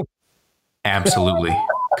 Deal? Absolutely.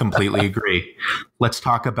 Completely agree. Let's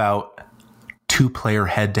talk about 2-player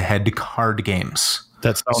head-to-head card games.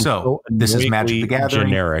 That sounds so this is Magic the Gathering.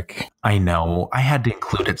 Generic. I know. I had to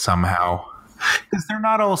include it somehow. Because they're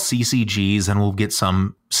not all CCGs, and we'll get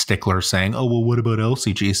some sticklers saying, oh, well, what about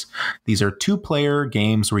LCGs? These are 2-player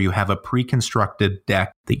games where you have a pre-constructed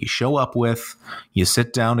deck that you show up with, you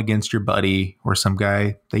sit down against your buddy or some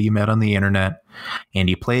guy that you met on the internet, and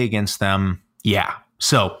you play against them. Yeah.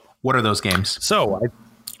 So what are those games? So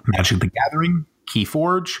Magic the Gathering,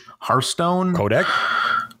 Keyforge, Hearthstone, Codex,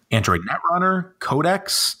 Android Netrunner,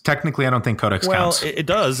 Codex. Technically, I don't think Codex counts. Well, it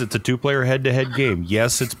does. It's a 2-player head-to-head game.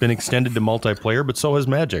 Yes, it's been extended to multiplayer, but so has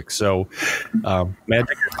Magic. So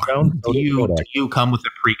Magic is found. Do you come with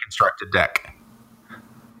a pre-constructed deck?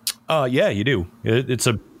 Yeah, you do. It's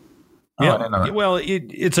a I didn't know that. Well,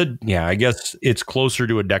 it's a I guess it's closer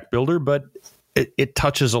to a deck builder, but it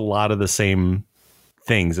touches a lot of the same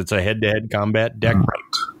things. It's a head-to-head combat deck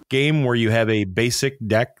game where you have a basic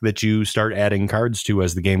deck that you start adding cards to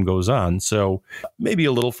as the game goes on. So maybe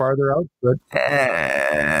a little farther out, but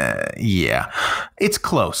yeah, it's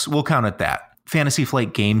close. We'll count it that. Fantasy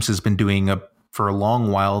Flight Games has been doing for a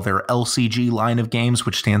long while their LCG line of games,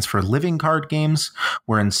 which stands for Living Card Games,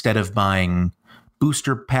 where instead of buying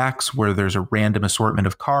booster packs where there's a random assortment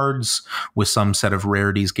of cards with some set of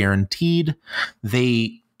rarities guaranteed,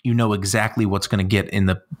 you know exactly what's going to get in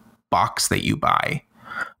the box that you buy.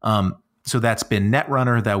 So that's been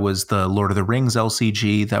Netrunner. That was the Lord of the Rings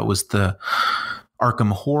LCG. That was the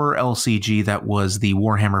Arkham Horror LCG. That was the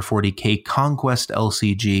Warhammer 40K Conquest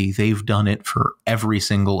LCG. They've done it for every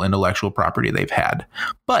single intellectual property they've had.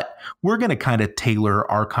 But we're going to kind of tailor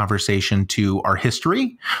our conversation to our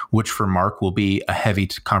history, which for Mark will be a heavy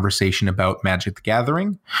conversation about Magic the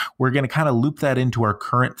Gathering. We're going to kind of loop that into our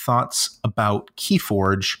current thoughts about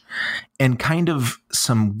Keyforge and kind of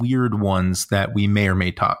some weird ones that we may or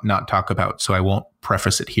may not talk about, so I won't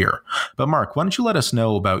preface it here. But Mark, why don't you let us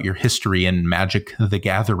know about your history in Magic the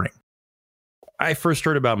Gathering? I first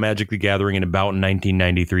heard about Magic the Gathering in about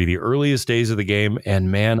 1993, the earliest days of the game,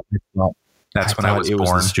 and man, I thought when I was born. It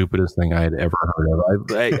was the stupidest thing I had ever heard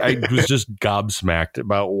of. I was just gobsmacked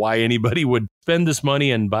about why anybody would spend this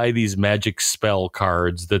money and buy these magic spell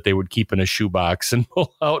cards that they would keep in a shoebox and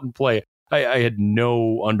pull out and play. I had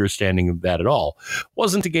no understanding of that at all.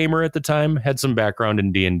 Wasn't a gamer at the time, had some background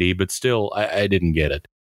in D&D, but still, I didn't get it.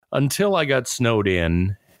 Until I got snowed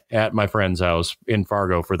in at my friend's house in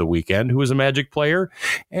Fargo for the weekend, who was a Magic player,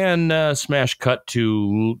 and smash cut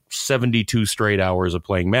to 72 straight hours of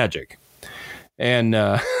playing Magic. And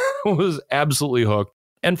was absolutely hooked.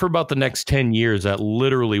 And for about the next 10 years, that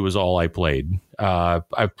literally was all I played.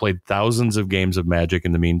 I've played thousands of games of Magic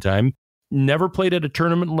in the meantime. Never played at a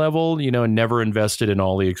tournament level, never invested in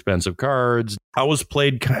all the expensive cards. I always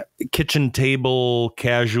played kitchen table,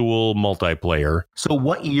 casual, multiplayer. So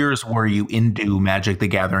what years were you into Magic the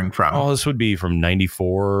Gathering from? Oh, this would be from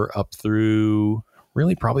 94 up through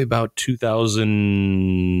really probably about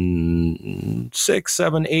 2006,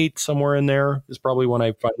 7, 8, somewhere in there is probably when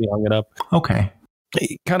I finally hung it up. Okay.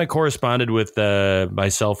 It kind of corresponded with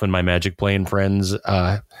myself and my Magic playing friends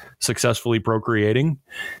successfully procreating.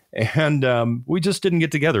 And we just didn't get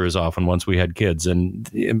together as often once we had kids. And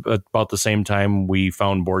about the same time, we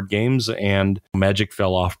found board games, and Magic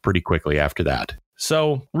fell off pretty quickly after that.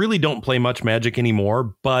 So really don't play much Magic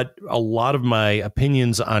anymore, but a lot of my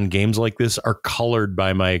opinions on games like this are colored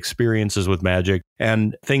by my experiences with Magic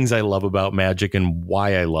and things I love about Magic and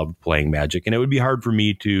why I love playing Magic. And it would be hard for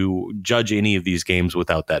me to judge any of these games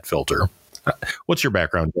without that filter. What's your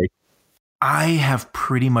background, Jake? I have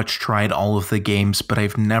pretty much tried all of the games, but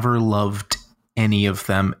I've never loved any of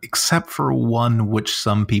them except for one, which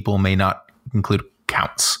some people may not include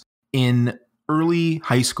counts. In early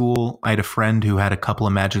high school, I had a friend who had a couple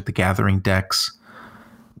of Magic the Gathering decks.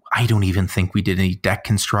 I don't even think we did any deck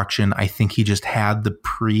construction. I think he just had the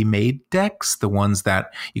pre-made decks, the ones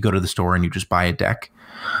that you go to the store and you just buy a deck.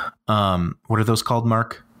 What are those called,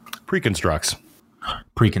 Mark? Pre-constructs.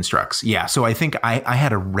 Pre-constructs. Yeah. So I think I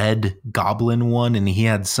had a red goblin one and he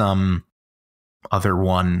had some other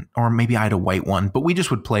one, or maybe I had a white one, but we just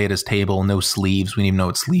would play at his table, no sleeves. We didn't even know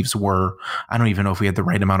what sleeves were. I don't even know if we had the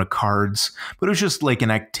right amount of cards, but it was just like an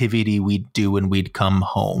activity we'd do when we'd come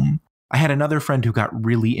home. I had another friend who got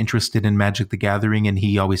really interested in Magic the Gathering, and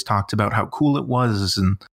he always talked about how cool it was.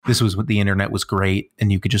 And this was when the internet was great,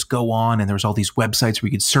 and you could just go on and there was all these websites where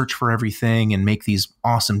you could search for everything and make these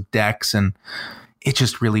awesome decks. And it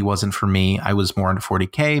just really wasn't for me. I was more into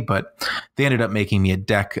 40K, but they ended up making me a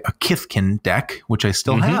Kithkin deck, which I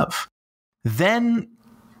still have. Then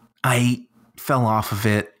I fell off of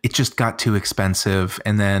it. It just got too expensive.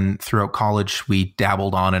 And then throughout college, we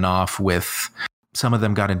dabbled on and off with, some of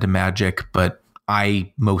them got into Magic, but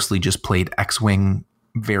I mostly just played X-Wing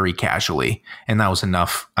very casually. And that was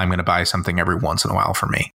enough. I'm going to buy something every once in a while for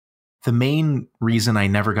me. The main reason I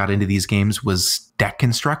never got into these games was deck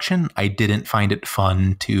construction. I didn't find it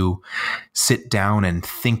fun to sit down and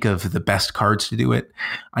think of the best cards to do it.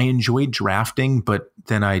 I enjoyed drafting, but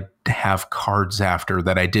then I'd have cards after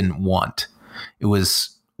that I didn't want. It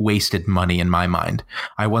was wasted money in my mind.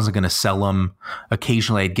 I wasn't going to sell them.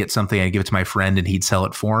 Occasionally I'd get something, I'd give it to my friend and he'd sell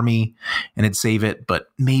it for me and it'd save it. But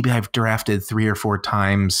maybe I've drafted 3 or 4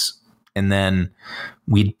 times and then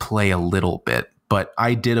we'd play a little bit. But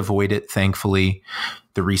I did avoid it, thankfully,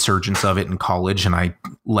 the resurgence of it in college, and I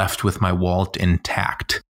left with my wallet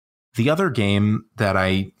intact. The other game that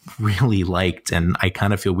I really liked, and I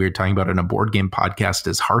kind of feel weird talking about it in a board game podcast,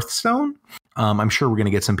 is Hearthstone. I'm sure we're going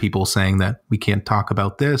to get some people saying that we can't talk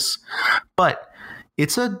about this, but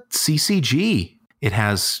It's a CCG. It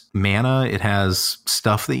has mana. It has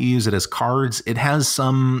stuff that you use. It has cards. It has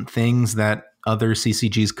some things that other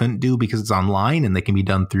CCGs couldn't do because it's online and they can be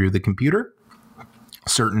done through the computer.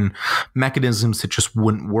 Certain mechanisms that just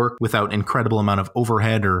wouldn't work without incredible amount of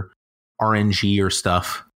overhead or RNG or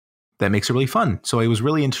stuff. That makes it really fun. So I was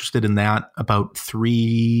really interested in that about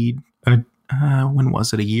when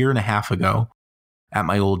was it? A year and a half ago at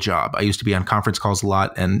my old job. I used to be on conference calls a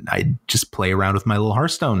lot, and I'd just play around with my little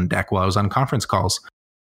Hearthstone deck while I was on conference calls.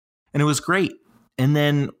 And it was great. And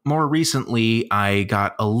then more recently, I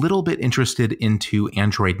got a little bit interested into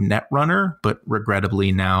Android Netrunner, but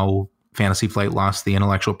regrettably now Fantasy Flight lost the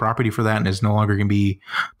intellectual property for that and is no longer going to be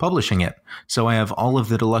publishing it. So I have all of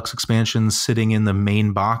the deluxe expansions sitting in the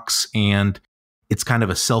main box, and it's kind of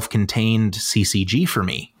a self-contained CCG for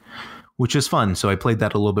me, which is fun. So I played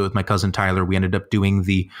that a little bit with my cousin Tyler. We ended up doing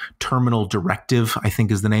the Terminal Directive, I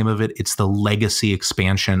think is the name of it. It's the legacy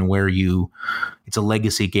expansion where it's a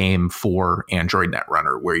legacy game for Android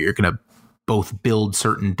Netrunner where you're going to both build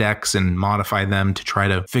certain decks and modify them to try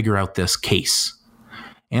to figure out this case.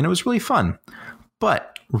 And it was really fun.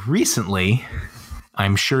 But recently,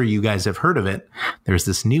 I'm sure you guys have heard of it, there's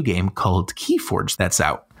this new game called Keyforge that's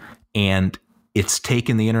out. And it's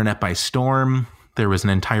taken the internet by storm. There was an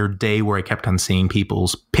entire day where I kept on seeing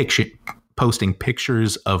people's posting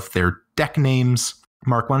pictures of their deck names.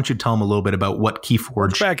 Mark, why don't you tell them a little bit about what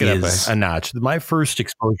Keyforge is? Back it up a notch. My first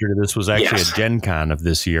exposure to this was actually at Gen Con of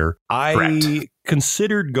this year. I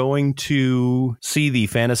considered going to see the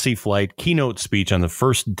Fantasy Flight keynote speech on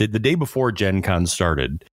the day before Gen Con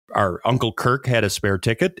started. Our Uncle Kirk had a spare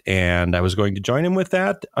ticket, and I was going to join him with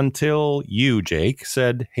that until you, Jake,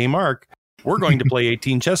 said, "Hey, Mark, we're going to play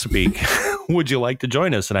 18 Chesapeake. Would you like to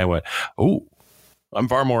join us?" And I went, "Oh, I'm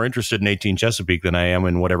far more interested in 18 Chesapeake than I am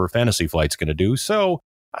in whatever Fantasy Flight's going to do." So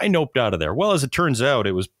I noped out of there. Well, as it turns out,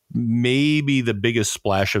 it was maybe the biggest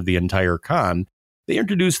splash of the entire con. They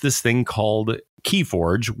introduced this thing called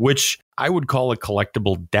Keyforge, which I would call a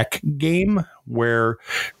collectible deck game where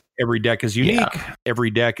every deck is unique. Yeah.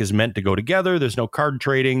 Every deck is meant to go together. There's no card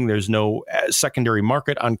trading. There's no secondary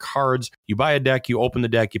market on cards. You buy a deck, you open the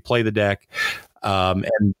deck, you play the deck. And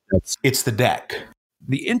it's the deck.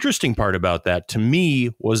 The interesting part about that to me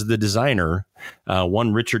was the designer,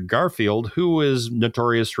 one Richard Garfield, who is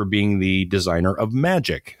notorious for being the designer of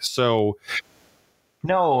Magic. So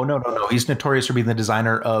No. He's notorious for being the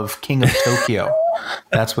designer of King of Tokyo.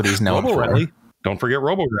 That's what he's known for. Rally. Don't forget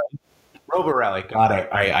Robo Rally. Robo Rally. Got it.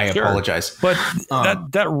 I apologize. But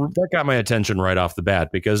that got my attention right off the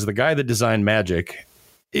bat because the guy that designed Magic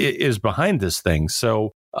is behind this thing.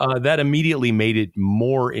 So that immediately made it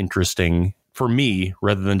more interesting for me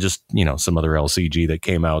rather than just, some other LCG that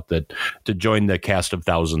came out to join the cast of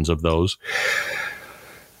thousands of those.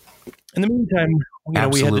 In the meantime,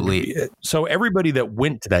 absolutely. So everybody that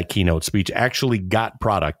went to that keynote speech actually got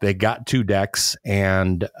product. They got 2 decks,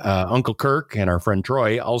 and Uncle Kirk and our friend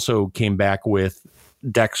Troy also came back with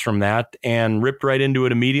decks from that and ripped right into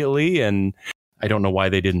it immediately. And I don't know why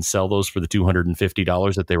they didn't sell those for the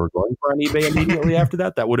 $250 that they were going for on eBay immediately after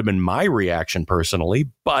that. That would have been my reaction personally,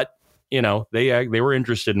 but they were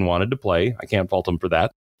interested and wanted to play. I can't fault them for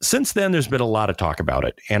that. Since then, there's been a lot of talk about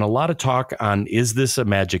it and a lot of talk on, is this a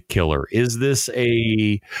Magic killer? Is this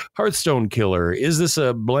a Hearthstone killer? Is this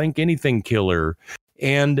a blank anything killer?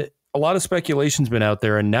 And a lot of speculation's been out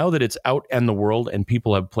there. And now that it's out in the world and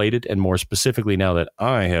people have played it, and more specifically now that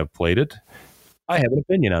I have played it, I have an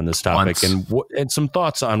opinion on this topic and some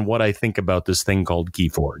thoughts on what I think about this thing called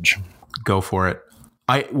Keyforge. Go for it.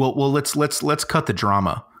 Let's cut the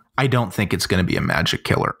drama. I don't think it's going to be a Magic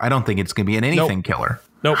killer. I don't think it's going to be an anything killer.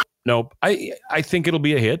 Nope. I think it'll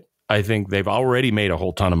be a hit. I think they've already made a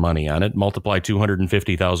whole ton of money on it. Multiply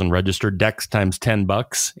 250,000 registered decks times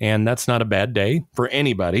 $10, and that's not a bad day for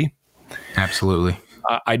anybody. Absolutely.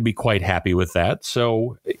 I'd be quite happy with that.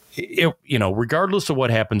 So, regardless of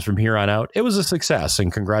what happens from here on out, it was a success,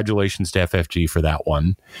 and congratulations to FFG for that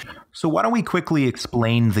one. So why don't we quickly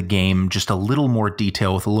explain the game just a little more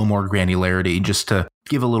detail with a little more granularity, just to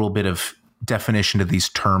give a little bit of definition to these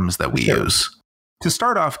terms that we use. To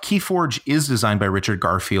start off, Keyforge is designed by Richard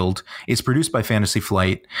Garfield. It's produced by Fantasy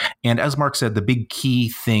Flight. And as Mark said, the big key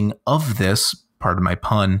thing of this, pardon my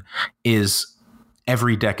pun, is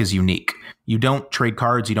every deck is unique. You don't trade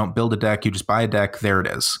cards, you don't build a deck, you just buy a deck, there it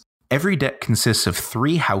is. Every deck consists of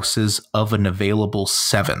 3 houses of an available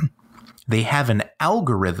 7. They have an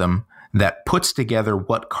algorithm that puts together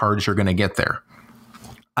what cards you're going to get there.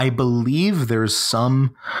 I believe there's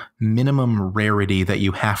some minimum rarity that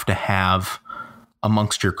you have to have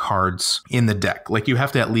amongst your cards in the deck. Like you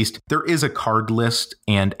have to at least, there is a card list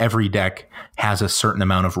and every deck has a certain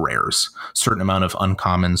amount of rares, certain amount of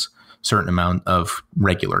uncommons, certain amount of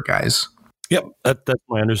regular guys. Yep, that's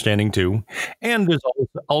my understanding too. And there's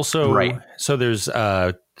also right. So there's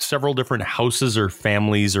several different houses or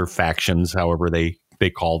families or factions, however they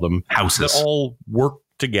call them, houses that all work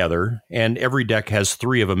together, and every deck has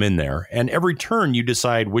 3 of them in there. And every turn you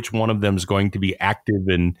decide which one of them is going to be active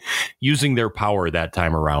and using their power that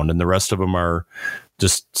time around, and the rest of them are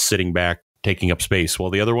just sitting back, taking up space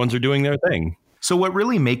while the other ones are doing their thing. So what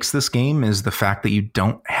really makes this game is the fact that you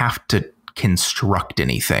don't have to construct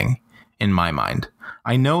anything, in my mind.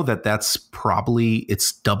 I know that that's probably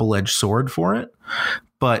its double-edged sword for it,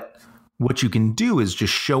 but what you can do is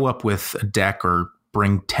just show up with a deck or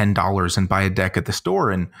bring $10 and buy a deck at the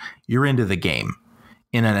store, and you're into the game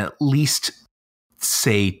in an at least,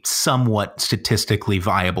 say, somewhat statistically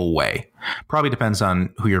viable way. Probably depends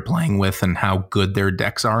on who you're playing with and how good their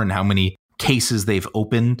decks are and how many cases they've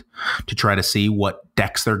opened to try to see what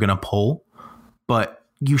decks they're going to pull. But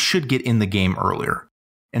you should get in the game earlier.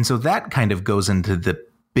 And so that kind of goes into the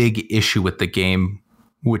big issue with the game,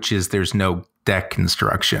 which is there's no deck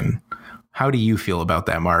construction. How do you feel about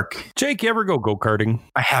that, Mark? Jake, you ever go-karting?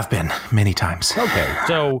 I have been many times. Okay.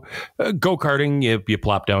 So go-karting, you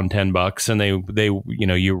plop down $10 and they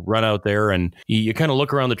you run out there and you kind of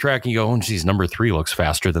look around the track and you go, oh, geez, number 3 looks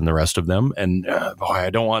faster than the rest of them. And boy, I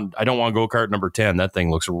don't want go-kart number 10. That thing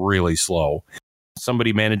looks really slow.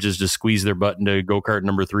 Somebody manages to squeeze their button to go-kart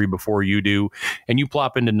number 3 before you do, and you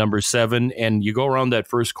plop into number 7, and you go around that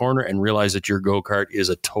first corner and realize that your go-kart is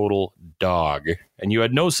a total dog, and you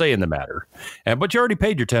had no say in the matter. But you already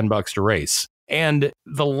paid your $10 to race. And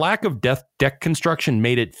the lack of deck construction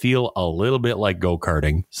made it feel a little bit like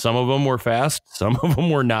go-karting. Some of them were fast, some of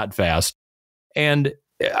them were not fast. And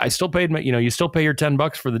I still paid, you still pay your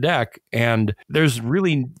 $10 for the deck, and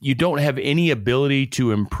you don't have any ability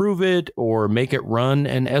to improve it or make it run.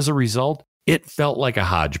 And as a result, it felt like a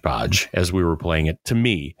hodgepodge as we were playing it to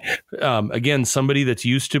me. Again, somebody that's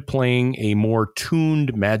used to playing a more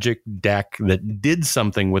tuned Magic deck that did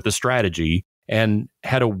something with the strategy and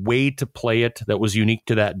had a way to play it that was unique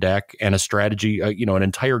to that deck and a strategy, an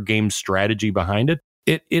entire game strategy behind it.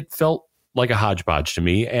 It felt like a hodgepodge to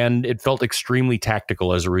me, and it felt extremely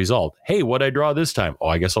tactical as a result. Hey, what'd I draw this time? Oh,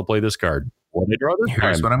 I guess I'll play this card. What'd I draw this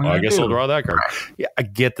time? I guess I'll draw that card. Yeah, I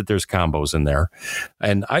get that there's combos in there,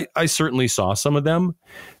 and I certainly saw some of them,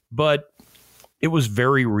 but it was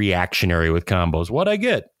very reactionary with combos. What'd I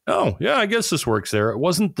get? Oh, yeah, I guess this works there.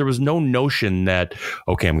 There was no notion that,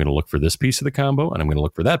 okay, I'm going to look for this piece of the combo and I'm going to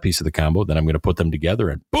look for that piece of the combo. Then I'm going to put them together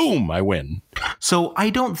and boom, I win. So I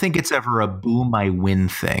don't think it's ever a boom, I win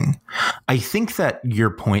thing. I think that your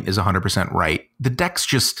point is 100% right. The decks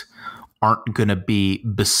just aren't going to be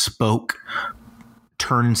bespoke.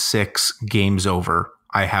 Turn 6, game's over.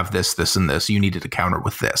 I have this, this, and this. You needed to counter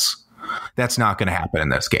with this. That's not going to happen in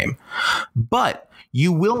this game. But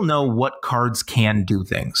you will know what cards can do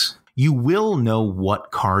things. You will know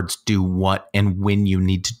what cards do what and when you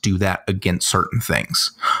need to do that against certain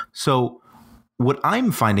things. So what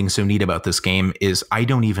I'm finding so neat about this game is I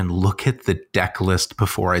don't even look at the deck list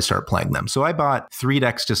before I start playing them. So I bought 3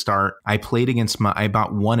 decks to start. I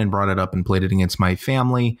bought one and brought it up and played it against my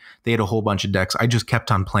family. They had a whole bunch of decks. I just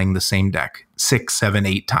kept on playing the same deck 6, 7,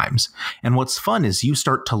 8 times. And what's fun is you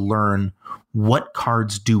start to learn what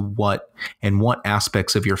cards do what and what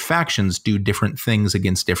aspects of your factions do different things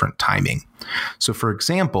against different timing. So for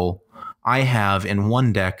example, I have in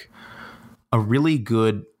one deck a really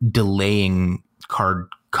good delaying card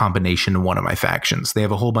combination in one of my factions. They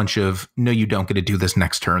have a whole bunch of, no, you don't get to do this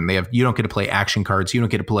next turn. You don't get to play action cards. You don't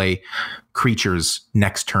get to play creatures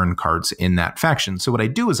next turn cards in that faction. So what I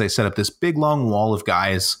do is I set up this big long wall of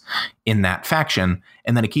guys in that faction,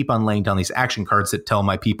 and then I keep on laying down these action cards that tell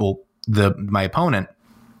my people, my opponent,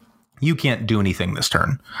 you can't do anything this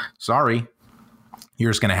turn. Sorry, you're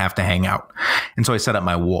just going to have to hang out. And so I set up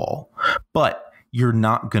my wall. But you're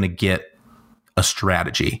not going to get a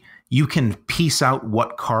strategy. You can piece out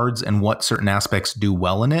what cards and what certain aspects do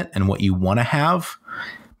well in it and what you want to have.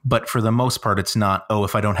 But for the most part, it's not, oh,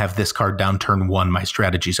 if I don't have this card down turn 1, my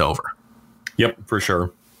strategy's over. Yep, for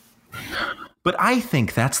sure. But I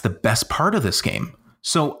think that's the best part of this game.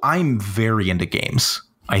 So I'm very into games.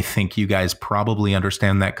 I think you guys probably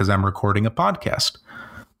understand that because I'm recording a podcast.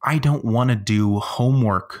 I don't want to do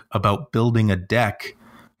homework about building a deck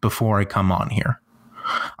before I come on here.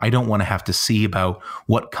 I don't want to have to see about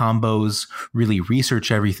what combos, really research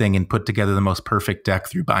everything and put together the most perfect deck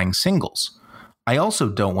through buying singles. I also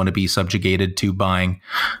don't want to be subjugated to buying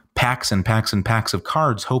packs and packs and packs of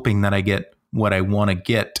cards, hoping that I get what I want to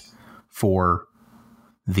get for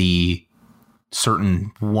the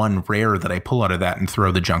certain one rare that I pull out of that and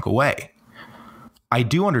throw the junk away. I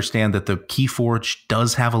do understand that the Keyforge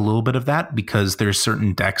does have a little bit of that because there's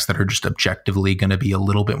certain decks that are just objectively going to be a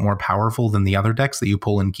little bit more powerful than the other decks that you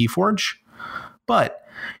pull in Keyforge. But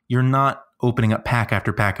you're not opening up pack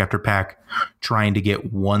after pack after pack, trying to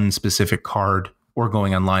get one specific card or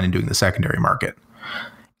going online and doing the secondary market.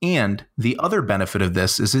 And the other benefit of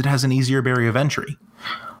this is it has an easier barrier of entry.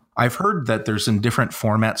 I've heard that there's some different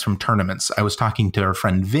formats from tournaments. I was talking to our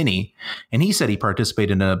friend Vinny, and he said he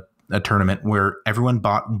participated in a tournament where everyone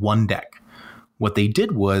bought one deck. What they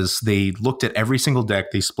did was they looked at every single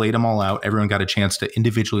deck, they splayed them all out, everyone got a chance to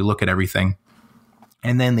individually look at everything,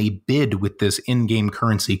 and then they bid with this in-game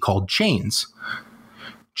currency called chains.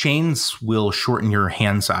 Chains will shorten your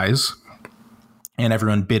hand size, and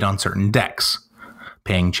everyone bid on certain decks,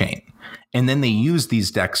 paying chain. And then they use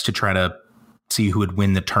these decks to try to see who would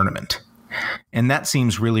win the tournament. And that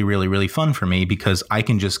seems really, really, really fun for me because I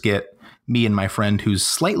can just get me and my friend who's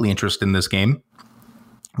slightly interested in this game.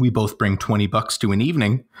 We both bring $20 to an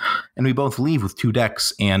evening, and we both leave with 2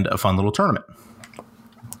 decks and a fun little tournament.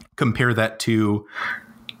 Compare that to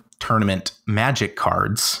tournament Magic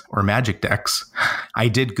cards or Magic decks. I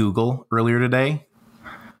did Google earlier today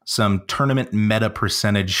some tournament meta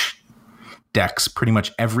percentage decks. Pretty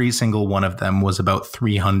much every single one of them was about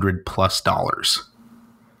 $300+.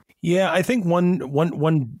 Yeah, I think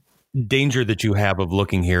one danger that you have of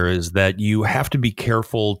looking here is that you have to be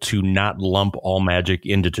careful to not lump all Magic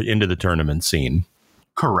into the tournament scene.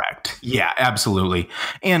 Correct. Yeah, absolutely.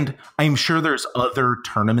 And I'm sure there's other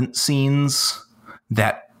tournament scenes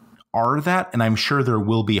that are that, and I'm sure there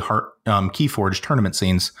will be Keyforge tournament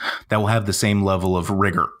scenes that will have the same level of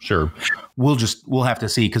rigor. Sure. We'll have to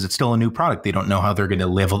see because it's still a new product. They don't know how they're going to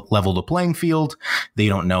level the playing field. They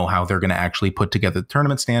don't know how they're going to actually put together the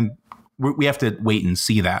tournament stand. We have to wait and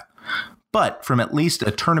see that. But from at least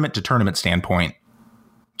a tournament to tournament standpoint,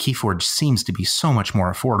 Keyforge seems to be so much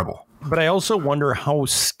more affordable. But I also wonder how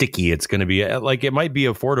sticky it's going to be. Like, it might be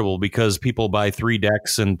affordable because people buy 3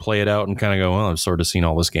 decks and play it out and kind of go, well, I've sort of seen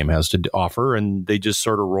all this game has to offer, and they just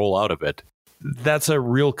sort of roll out of it. That's a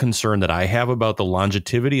real concern that I have about the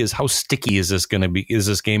longevity is how sticky is this going to be? Is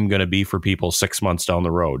this game going to be for people 6 months down the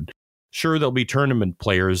road? Sure, there'll be tournament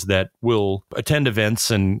players that will attend events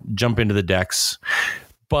and jump into the decks.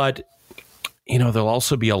 But, there'll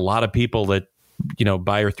also be a lot of people that,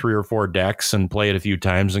 buy 3 or 4 decks and play it a few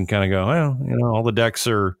times and kind of go, well, all the decks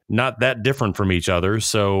are not that different from each other.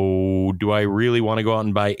 So do I really want to go out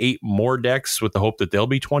and buy 8 more decks with the hope that they'll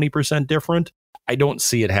be 20% different? I don't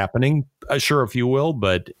see it happening. Sure, if you will,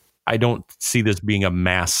 but I don't see this being a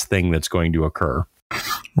mass thing that's going to occur.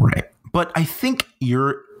 Right. But I think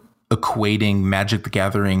you're equating Magic the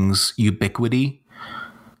Gathering's ubiquity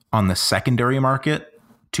on the secondary market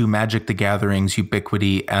to Magic the Gathering's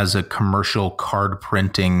ubiquity as a commercial card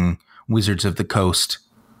printing Wizards of the Coast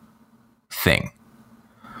thing.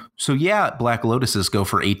 So yeah, Black Lotuses go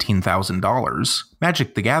for $18,000.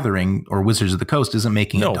 Magic the Gathering or Wizards of the Coast isn't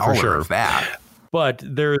making a dollar of that. But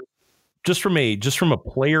there, just from a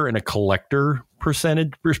player and a collector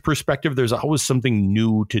perspective, there's always something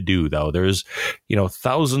new to do, though. There's,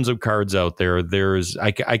 thousands of cards out there.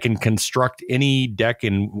 I can construct any deck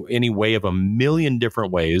in any way of a million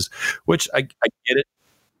different ways, which I get it.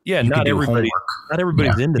 Yeah, not everybody's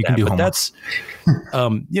into that, but that's,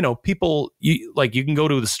 people, you can go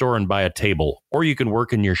to the store and buy a table, or you can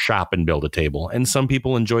work in your shop and build a table. And some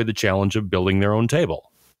people enjoy the challenge of building their own table.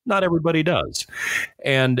 Not everybody does.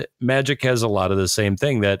 And Magic has a lot of the same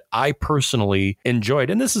thing that I personally enjoyed.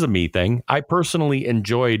 And this is a me thing. I personally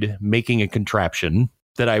enjoyed making a contraption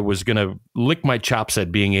that I was going to lick my chops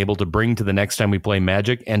at being able to bring to the next time we play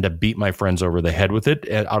Magic and to beat my friends over the head with it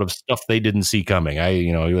out of stuff they didn't see coming.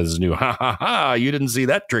 It was new, you didn't see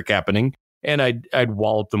that trick happening. And I'd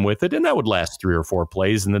wallop them with it, and that would last 3 or 4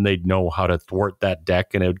 plays, and then they'd know how to thwart that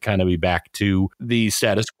deck, and it would kind of be back to the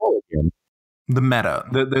status quo again. The meta,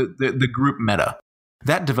 the group meta.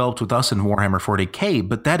 That developed with us in Warhammer 40K,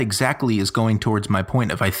 but that exactly is going towards my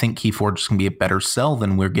point of I think Keyforge is going to be a better sell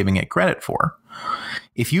than we're giving it credit for.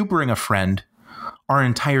 If you bring a friend, our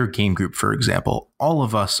entire game group, for example, all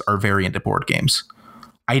of us are very into board games.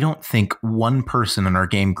 I don't think one person in our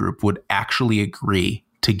game group would actually agree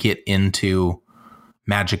to get into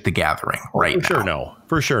Magic the Gathering right now.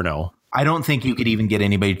 For sure, no. I don't think you could even get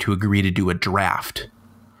anybody to agree to do a draft.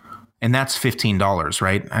 And that's $15,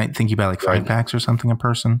 right? I think you buy like 5 packs or something a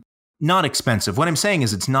person. Not expensive. What I'm saying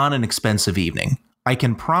is it's not an expensive evening. I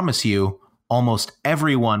can promise you almost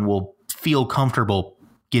everyone will feel comfortable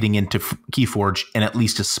getting into Keyforge and at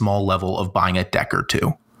least a small level of buying a deck or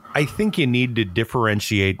two. I think you need to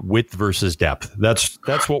differentiate width versus depth. That's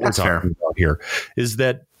what we're talking about here, is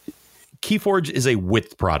that Keyforge is a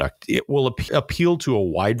width product. It will appeal to a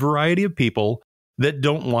wide variety of people that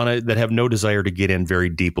that have no desire to get in very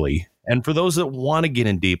deeply. And for those that want to get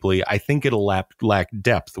in deeply, I think it'll lack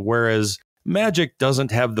depth. Whereas Magic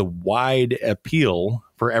doesn't have the wide appeal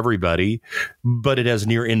for everybody, but it has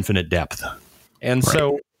near infinite depth. And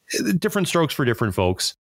so different strokes for different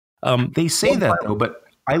folks. They say that though, but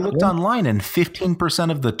I looked online and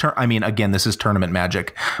 15% of the again, this is tournament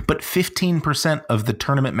Magic, but 15% of the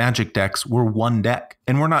tournament Magic decks were one deck.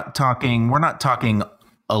 And we're not talking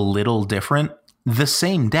a little different. The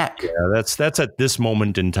same deck. Yeah, that's at this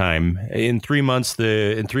moment in time. In 3 months,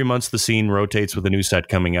 the scene rotates with a new set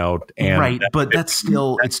coming out. And but it's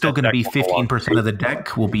still going to be 15% of the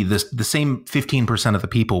deck will be the same. 15% of the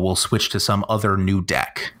people will switch to some other new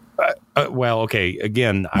deck. Well, okay.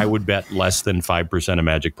 Again, I would bet less than 5% of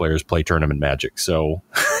Magic players play tournament Magic. So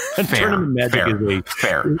tournament Magic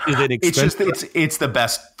is an expensive. It's the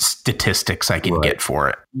best statistics I can get for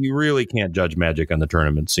it. You really can't judge Magic on the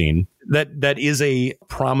tournament scene. That is a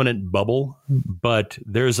prominent bubble, but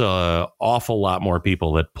there's a awful lot more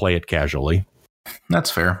people that play it casually.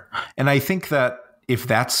 That's fair. And I think that if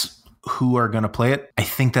that's who are going to play it, I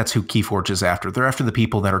think that's who Keyforge is after. They're after the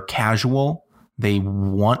people that are casual. They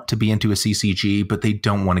want to be into a CCG, but they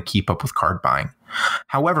don't want to keep up with card buying.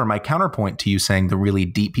 However, my counterpoint to you saying the really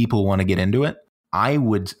deep people want to get into it, I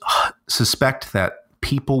would suspect that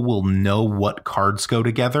people will know what cards go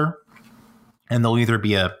together, and there'll either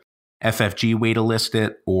be a FFG way to list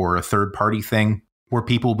it or a third-party thing where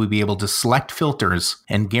people will be able to select filters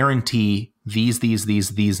and guarantee these,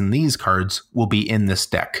 and these cards will be in this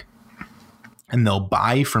deck. And they'll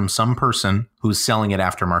buy from some person who's selling it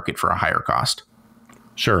aftermarket for a higher cost.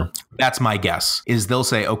 Sure. That's my guess, is they'll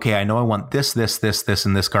say, okay, I know I want this,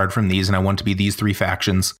 and this card from these, and I want it to be these 3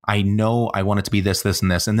 factions. I know I want it to be this,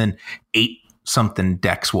 and this. And then 8 something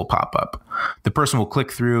decks will pop up. The person will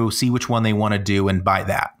click through, see which one they want to do, and buy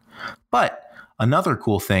that. But another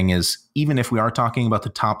cool thing is, even if we are talking about the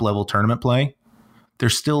top level tournament play, they're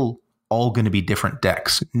still all going to be different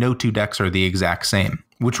decks. No 2 decks are the exact same,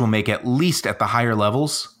 which will make, at least at the higher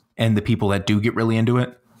levels and the people that do get really into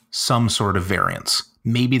it, some sort of variance.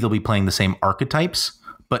 Maybe they'll be playing the same archetypes,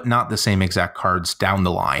 but not the same exact cards down the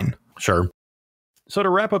line. Sure. So to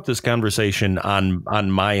wrap up this conversation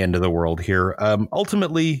on my end of the world here,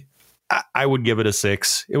 ultimately, I would give it a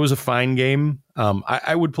 6. It was a fine game.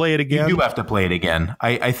 I would play it again. You do have to play it again.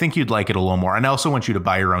 I think you'd like it a little more. And I also want you to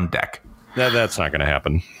buy your own deck. That's not going to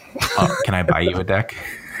happen. Can I buy you a deck?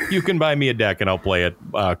 You can buy me a deck and I'll play it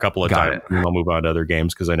a couple of times. And I'll move on to other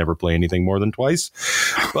games because I never play anything more than twice.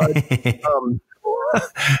 But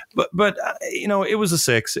but it was a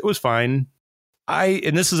 6. It was fine.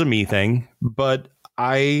 And this is a me thing, but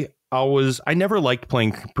I never liked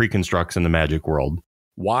playing pre-constructs in the Magic world.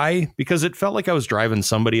 Why? Because it felt like I was driving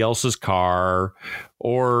somebody else's car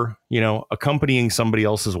or, accompanying somebody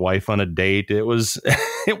else's wife on a date. It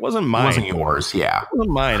wasn't mine. It wasn't yours. Yeah. It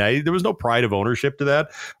wasn't mine. There was no pride of ownership to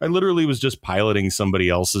that. I literally was just piloting somebody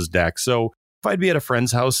else's deck. So if I'd be at a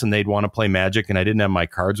friend's house and they'd want to play Magic and I didn't have my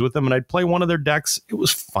cards with them and I'd play one of their decks, it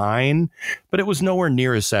was fine, but it was nowhere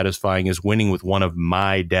near as satisfying as winning with one of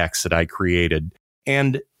my decks that I created.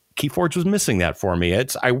 And Keyforge was missing that for me.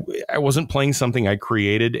 I wasn't playing something I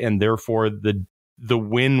created, and therefore the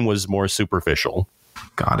win was more superficial.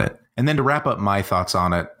 Got it. And then to wrap up my thoughts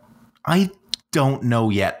on it, I don't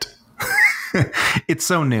know yet. It's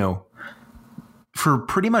so new. For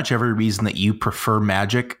pretty much every reason that you prefer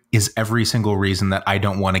Magic is every single reason that I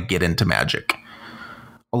don't want to get into Magic.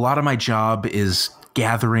 A lot of my job is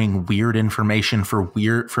gathering weird information from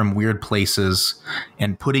weird places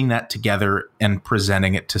and putting that together and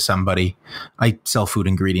presenting it to somebody. I sell food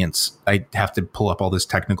ingredients. I have to pull up all this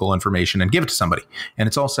technical information and give it to somebody, and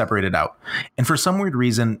it's all separated out. And for some weird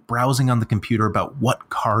reason, browsing on the computer about what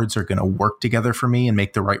cards are going to work together for me and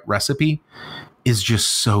make the right recipe is just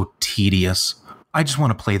so tedious. I just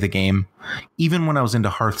want to play the game. Even when I was into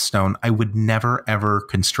Hearthstone, I would never, ever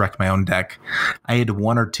construct my own deck. I had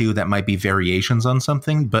 1 or 2 that might be variations on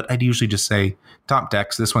something, but I'd usually just say, top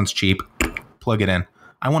decks, this one's cheap, plug it in.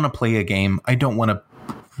 I want to play a game. I don't want to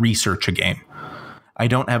research a game. I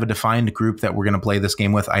don't have a defined group that we're going to play this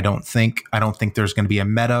game with. I don't think there's going to be a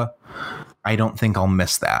meta. I don't think I'll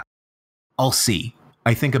miss that. I'll see.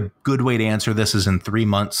 I think a good way to answer this is in 3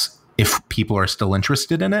 months, if people are still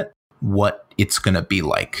interested in it, what it's going to be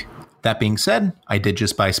like. That being said, I did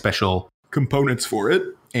just buy special components for it,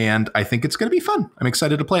 and I think it's going to be fun. I'm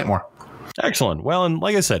excited to play it more. Excellent. Well, and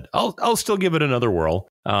like I said, I'll still give it another whirl.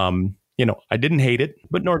 I didn't hate it,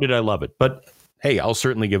 but nor did I love it. But hey, I'll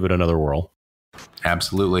certainly give it another whirl.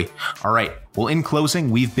 Absolutely. All right. Well, in closing,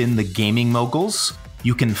 we've been the Gaming Moguls.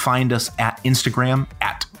 You can find us at Instagram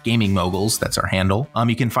at Gaming Moguls. That's our handle.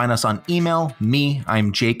 You can find us on email.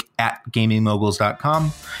 I'm Jake at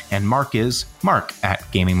gamingmoguls.com. And Mark is Mark at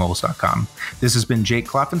gamingmoguls.com. This has been Jake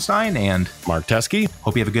Klopfenstein and Mark Teskey.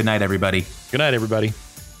 Hope you have a good night, everybody. Good night, everybody.